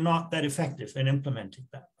are usually not that effective in implementing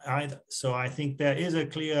them either. So I think there is a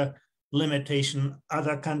clear limitation.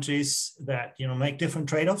 Other countries that make different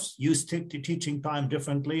trade-offs, use teaching time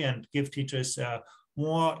differently, and give teachers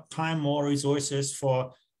more time, more resources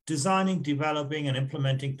for designing, developing, and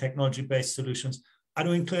implementing technology-based solutions, are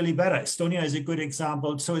doing clearly better. Estonia is a good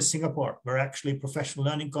example. So is Singapore, where actually professional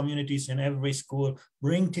learning communities in every school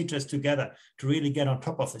bring teachers together to really get on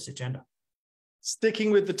top of this agenda. Sticking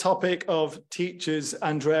with the topic of teachers,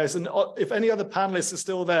 Andreas, and if any other panelists are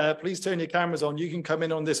still there, please turn your cameras on. You can come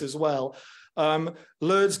in on this as well.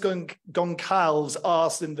 Lourdes Goncalves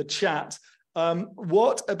asked in the chat,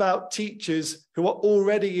 what about teachers who are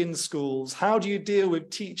already in schools? How do you deal with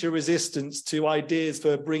teacher resistance to ideas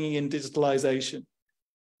for bringing in digitalization?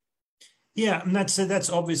 Yeah, and that's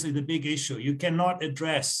obviously the big issue. You cannot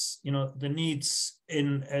address, the needs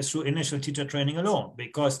through initial teacher training alone,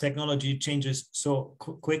 because technology changes so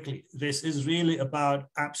quickly. This is really about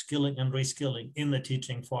upskilling and reskilling in the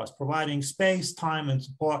teaching force, providing space, time, and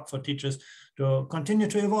support for teachers to continue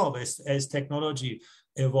to evolve as technology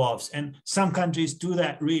evolves. And some countries do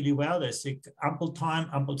that really well. There's ample time,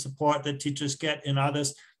 ample support that teachers get. In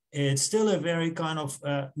others, it's still a very kind of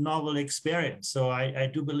novel experience. So I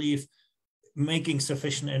do believe making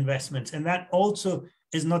sufficient investments. And that also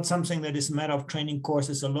is not something that is a matter of training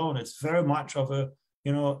courses alone. It's very much of a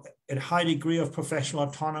high degree of professional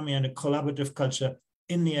autonomy and a collaborative culture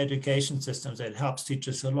in the education systems that helps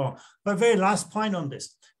teachers along. But very last point on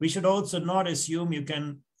this, we should also not assume you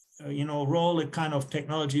can roll a kind of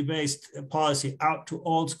technology-based policy out to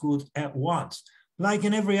all schools at once. Like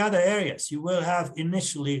in every other areas, you will have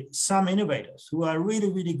initially some innovators who are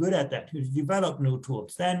really, really good at that, who develop new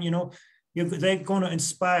tools. Then, they're going to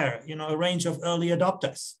inspire, a range of early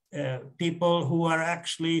adopters, people who are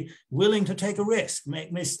actually willing to take a risk,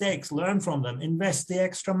 make mistakes, learn from them, invest the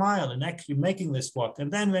extra mile in actually making this work. And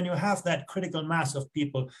then when you have that critical mass of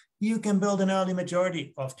people, you can build an early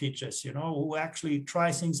majority of teachers, who actually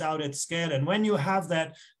try things out at scale. And when you have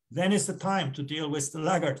that, then is the time to deal with the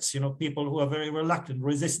laggards, people who are very reluctant,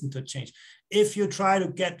 resistant to change. If you try to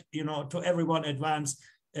get, to everyone at once,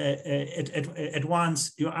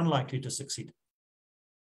 you're unlikely to succeed.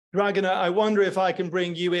 Dragana, I wonder if I can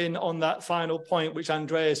bring you in on that final point which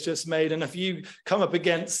Andreas just made, and if you come up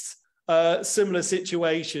against similar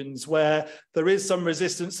situations where there is some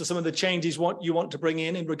resistance to some of the changes you want to bring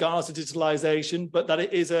in regards to digitalization, but that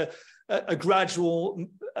it is a gradual,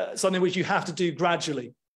 something which you have to do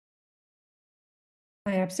gradually.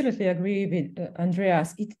 I absolutely agree with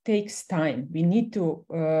Andreas. It takes time. We need to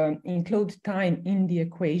include time in the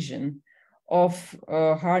equation of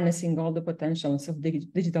harnessing all the potentials of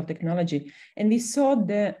digital technology. And we saw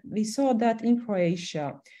that in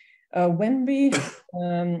Croatia. When we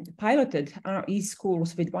piloted our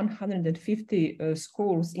e-schools with 150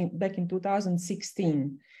 schools back in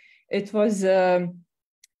 2016, it was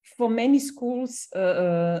for many schools,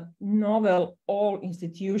 novel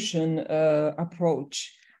all-institution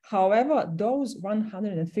approach. However, those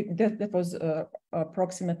 150, that was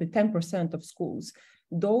approximately 10% of schools,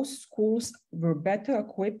 those schools were better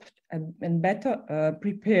equipped and better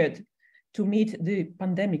prepared to meet the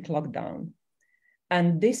pandemic lockdown.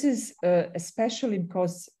 And this is especially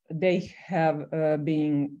because they have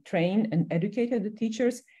been trained and educated the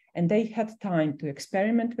teachers, and they had time to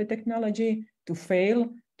experiment with technology, to fail,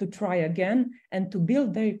 to try again, and to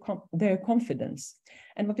build their confidence.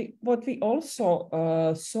 And what we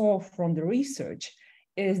also saw from the research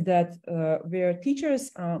is that where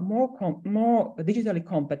teachers are more digitally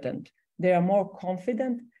competent, they are more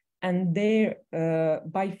confident, and they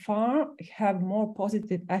by far have more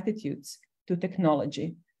positive attitudes to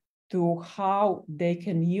technology, to how they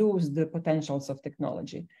can use the potentials of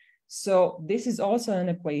technology. So this is also an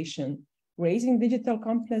equation: raising digital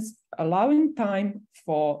competence, allowing time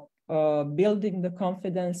for building the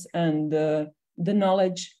confidence and the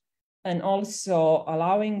knowledge, and also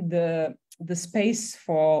allowing the space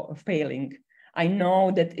for failing. I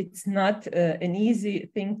know that it's not an easy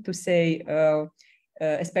thing to say,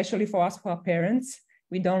 especially for us, for our parents.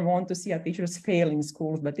 We don't want to see our teachers fail in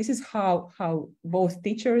schools, but this is how both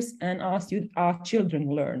teachers and our children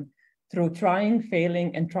learn, through trying,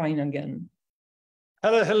 failing, and trying again.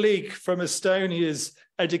 Hella Halik from Estonia's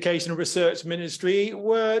Education and Research Ministry.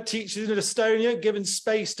 Were teachers in Estonia given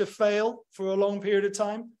space to fail for a long period of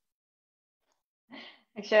time?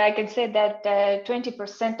 Actually, I can say that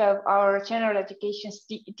 20% of our general education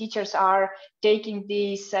teachers are taking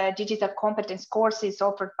these digital competence courses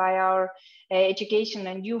offered by our Education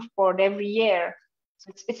and Youth Board every year.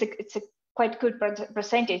 So it's a quite good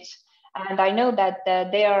percentage. And I know that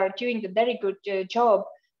they are doing a very good job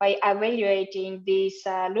by evaluating these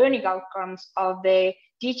learning outcomes of the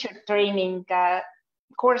teacher training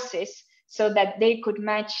courses so that they could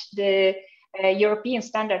match the European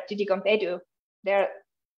standard Digicomp Edu. They're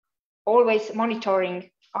always monitoring,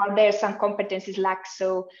 are there some competencies lack,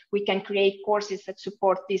 so we can create courses that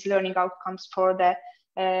support these learning outcomes for the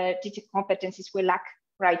digital competencies we lack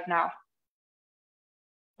right now.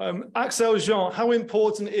 Axel, Jean, how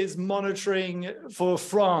important is monitoring for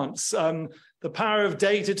France? The power of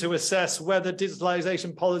data to assess whether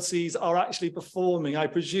digitalization policies are actually performing. I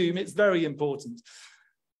presume it's very important.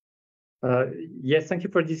 Yes, thank you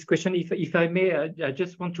for this question. If I may, I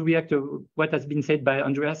just want to react to what has been said by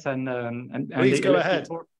Andreas and please go ahead.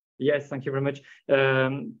 Before. Yes, thank you very much.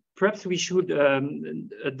 Perhaps we should.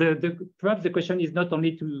 Perhaps the question is not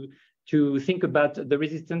only to think about the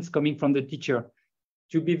resistance coming from the teacher.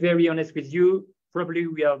 To be very honest with you, probably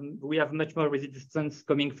we have much more resistance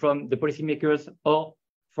coming from the policymakers or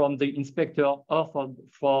from the inspector or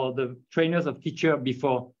for the trainers of teacher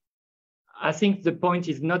before. I think the point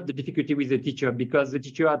is not the difficulty with the teacher, because the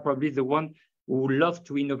teacher are probably the one who love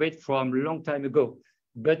to innovate from a long time ago.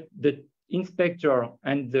 But the inspector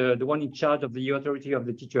and the one in charge of the authority of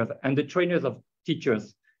the teachers and the trainers of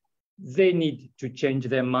teachers, they need to change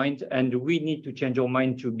their mind, and we need to change our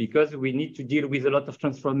mind too, because we need to deal with a lot of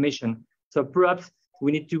transformation. So perhaps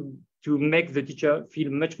we need to make the teacher feel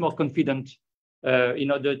much more confident in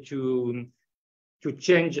order to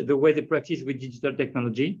change the way they practice with digital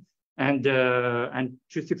technology. And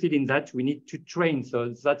to succeed in that, we need to train.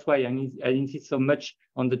 So that's why I insist so much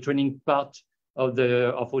on the training part of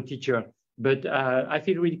our teacher. But I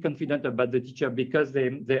feel really confident about the teacher, because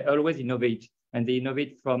they always innovate, and they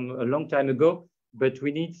innovate from a long time ago. But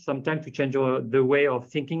we need some time to change the way of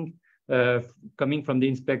thinking coming from the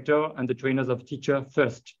inspector and the trainers of teacher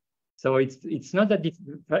first. So it's not that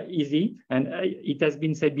easy, and it has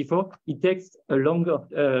been said before. It takes a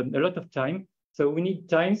lot of time. So we need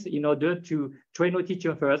times in order to train our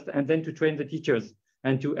teacher first, and then to train the teachers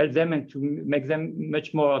and to help them and to make them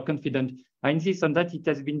much more confident. I insist on that. It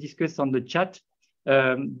has been discussed on the chat.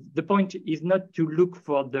 The point is not to look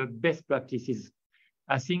for the best practices.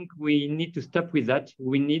 I think we need to stop with that.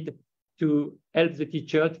 We need to help the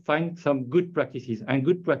teacher to find some good practices, and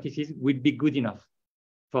good practices will be good enough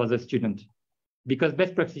for the student. Because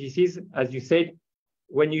best practices, as you said,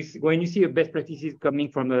 when you see a best practices coming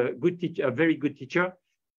from a good teacher, a very good teacher,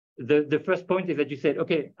 the first point is that you said,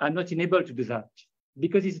 okay, I'm not enabled to do that,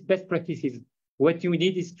 because it's best practices. What you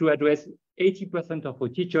need is to address 80% of our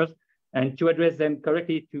teachers, and to address them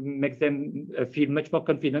correctly, to make them feel much more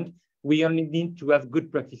confident, we only need to have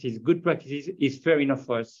good practices. Good practices is fair enough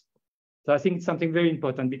for us. So I think it's something very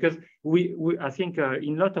important, because I think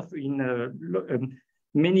in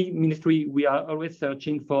many ministries, we are always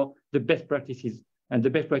searching for the best practices. And the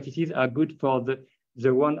best practices are good for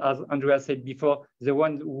the one, as Andreas said before, the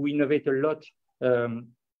one who innovate a lot,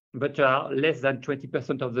 but are less than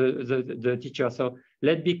 20% of the teachers. So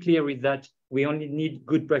let's be clear with that. We only need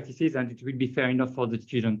good practices, and it will be fair enough for the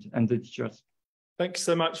student and the teachers. Thanks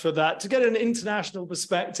so much for that. To get an international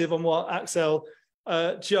perspective on what Axel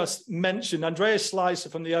just mentioned, Andreas Schleicher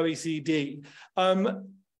from the OECD,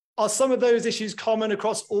 are some of those issues common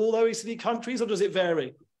across all OECD countries, or does it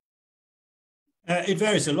vary? It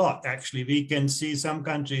varies a lot, actually. We can see some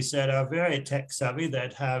countries that are very tech savvy,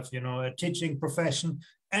 that have, a teaching profession,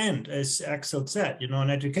 and as Axel said, an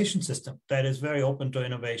education system that is very open to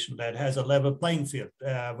innovation, that has a level playing field,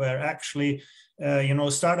 where actually,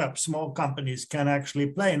 startups, small companies can actually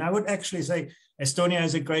play. And I would actually say Estonia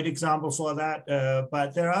is a great example for that,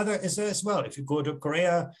 but there are others as well. If you go to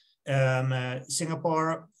Korea,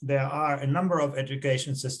 Singapore, there are a number of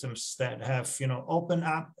education systems that have, opened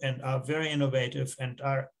up and are very innovative and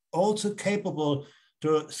are also capable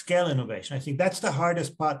to scale innovation. I think that's the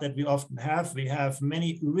hardest part that we often have. We have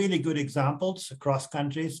many really good examples across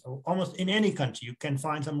countries. Almost in any country, you can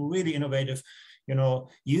find some really innovative,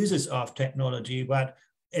 uses of technology, but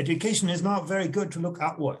education is not very good to look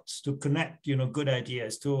outwards, to connect, good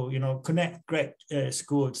ideas, to, connect great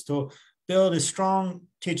schools, to build a strong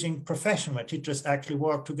teaching profession where teachers actually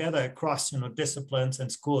work together across, disciplines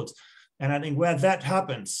and schools. And I think where that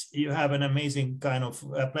happens, you have an amazing kind of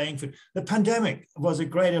playing field. The pandemic was a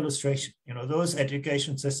great illustration. Those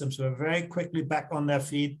education systems were very quickly back on their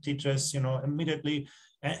feet. Teachers, immediately,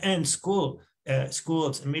 and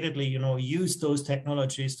schools immediately, use those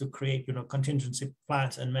technologies to create, contingency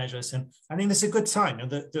plans and measures. And I think that's a good sign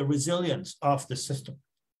of the resilience of the system.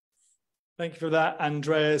 Thank you for that,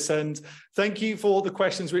 Andreas. And thank you for all the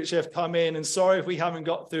questions which have come in. And sorry if we haven't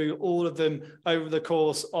got through all of them over the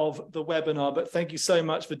course of the webinar, but thank you so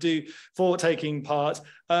much for taking part.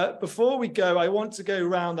 Before we go, I want to go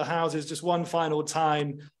around the houses just one final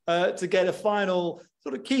time to get a final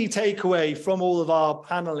sort of key takeaway from all of our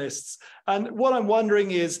panelists. And what I'm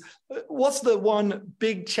wondering is, what's the one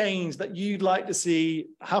big change that you'd like to see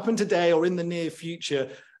happen today or in the near future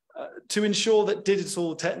to ensure that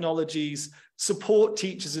digital technologies support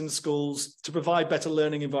teachers in schools to provide better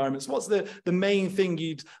learning environments? What's the main thing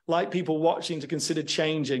you'd like people watching to consider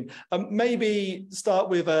changing? Maybe start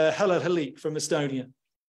with Hella Halik from Estonia.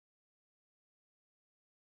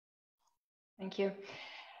 Thank you.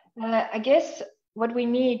 I guess what we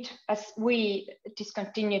need, as we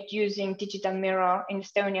discontinued using digital mirror in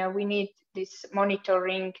Estonia, we need this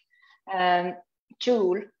monitoring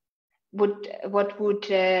tool what would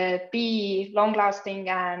be long-lasting,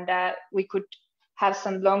 and we could have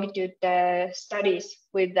some longitude studies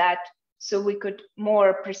with that, so we could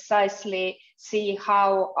more precisely see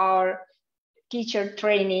how our teacher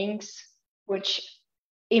trainings, which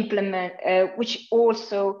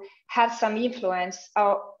also have some influence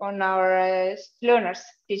on our learners'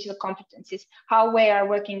 digital competencies, how we are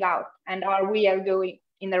working out, and we are going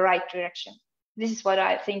in the right direction. This is what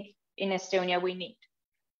I think in Estonia we need.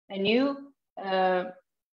 A new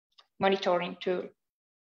monitoring tool,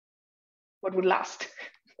 what would last.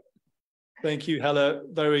 Thank you, Hella.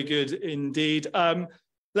 Very good indeed.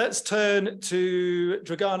 Let's turn to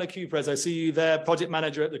Dragana Kupres. I see you there, project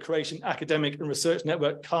manager at the Croatian Academic and Research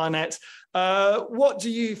Network, CARNET. What do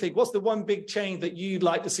you think? What's the one big change that you'd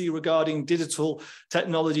like to see regarding digital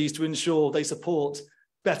technologies to ensure they support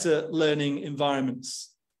better learning environments?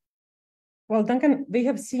 Well, Duncan, we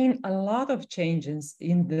have seen a lot of changes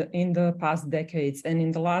in the past decades, and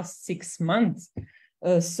in the last 6 months,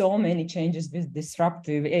 so many changes with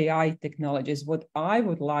disruptive AI technologies. What I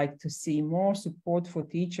would like to see more support for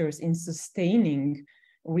teachers in sustaining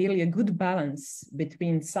really a good balance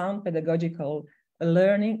between sound pedagogical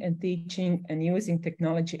learning and teaching, and using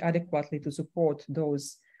technology adequately to support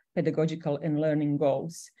those pedagogical and learning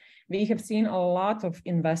goals. We have seen a lot of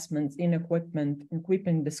investments in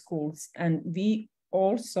equipping the schools, and we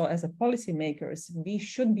also, as a policymakers, we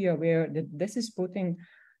should be aware that this is putting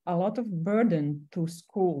a lot of burden to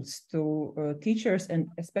schools, to teachers, and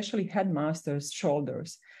especially headmasters'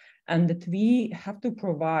 shoulders, and that we have to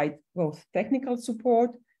provide both technical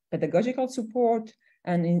support, pedagogical support,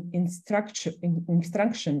 and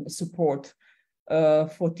instruction support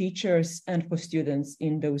for teachers and for students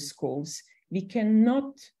in those schools. We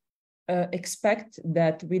cannot expect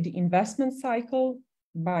that with the investment cycle,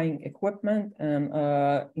 buying equipment and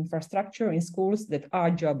infrastructure in schools, that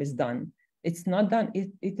our job is done. It's not done.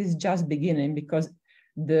 It is just beginning, because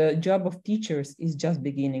the job of teachers is just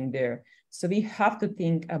beginning there. So we have to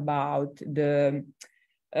think about the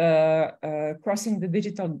crossing the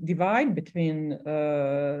digital divide between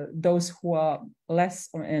those who are less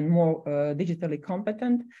and more digitally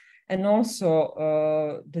competent, and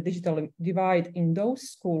also the digital divide in those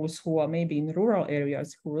schools who are maybe in rural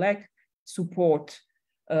areas, who lack support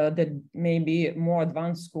that maybe more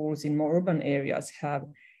advanced schools in more urban areas have.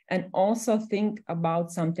 And also think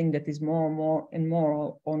about something that is more and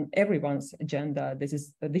more on everyone's agenda. This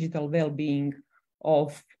is the digital well-being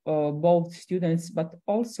of both students, but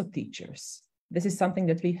also teachers. This is something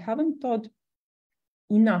that we haven't taught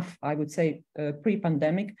enough, I would say,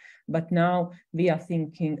 pre-pandemic, but now we are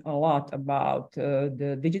thinking a lot about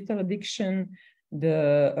the digital addiction,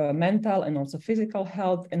 the mental and also physical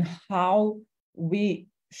health, and how we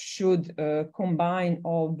should combine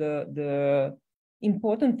all the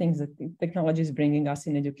important things that technology is bringing us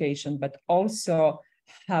in education, but also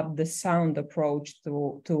have the sound approach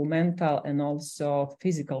to mental and also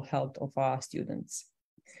physical health of our students.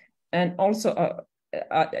 And also,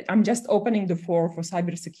 I'm just opening the floor for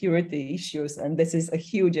cybersecurity issues, and this is a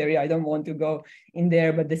huge area. I don't want to go in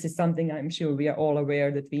there, but this is something I'm sure we are all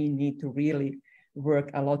aware that we need to really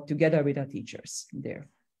work a lot together with our teachers there.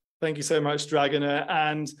 Thank you so much, Dragana.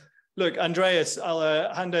 And look, Andreas,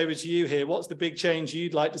 I'll hand over to you here. What's the big change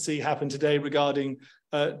you'd like to see happen today regarding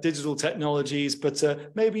digital technologies? But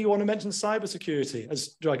maybe you want to mention cybersecurity,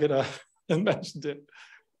 as Dragana mentioned it.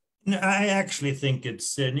 I actually think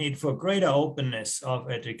it's a need for greater openness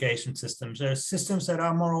of education systems. There are systems that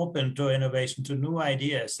are more open to innovation, to new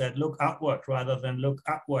ideas, that look outward rather than look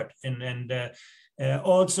upward. And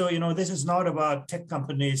also, you know, this is not about tech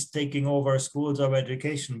companies taking over schools of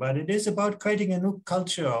education, but it is about creating a new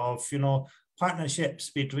culture of, you know,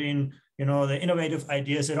 partnerships between, you know, the innovative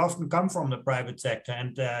ideas that often come from the private sector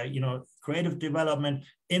and, you know, creative development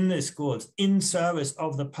in the schools in service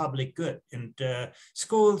of the public good. And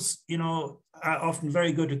schools, you know, are often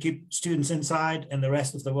very good to keep students inside and the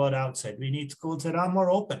rest of the world outside. We need schools that are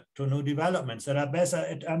more open to new developments, that are better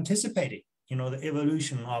at anticipating, you know, the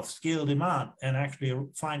evolution of skill demand and actually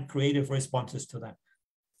find creative responses to that.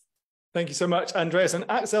 Thank you so much, Andreas. And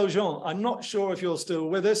Axel Jean, I'm not sure if you're still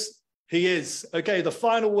with us. He is. Okay, the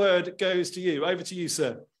final word goes to you. Over to you,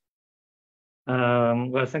 sir.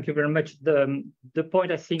 Well, thank you very much. The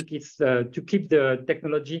point, I think, is to keep the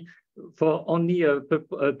technology for only a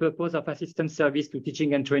purpose of assistance service to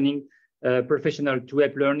teaching and training professional to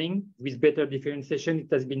help learning with better differentiation, it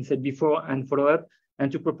has been said before, and follow-up,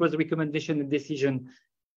 and to propose recommendation and decision.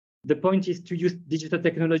 The point is to use digital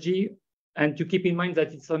technology and to keep in mind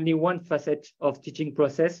that it's only one facet of teaching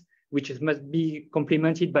process, which must be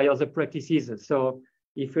complemented by other practices. So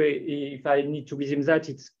if I need to resume that,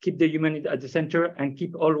 it's keep the human at the center and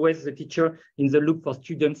keep always the teacher in the loop for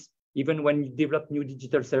students, even when you develop new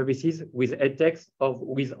digital services with edtechs or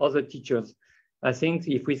with other teachers. I think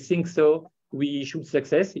if we think so, we should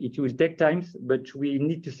success. It will take time, but we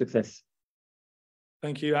need to success.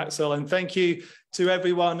 Thank you, Axel, and thank you to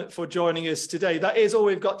everyone for joining us today. That is all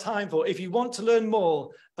we've got time for. If you want to learn more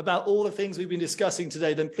about all the things we've been discussing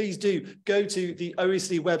today, then please do go to the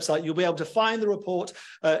OECD website. You'll be able to find the report,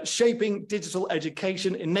 Shaping Digital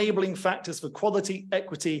Education, Enabling Factors for Quality,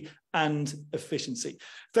 Equity and Efficiency.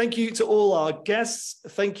 Thank you to all our guests.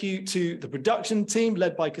 Thank you to the production team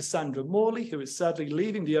led by Cassandra Morley, who is sadly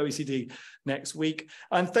leaving the OECD next week.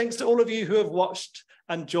 And thanks to all of you who have watched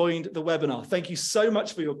and joined the webinar. Thank you so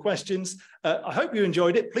much for your questions. I hope you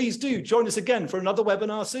enjoyed it. Please do join us again for another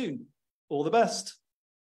webinar soon. All the best.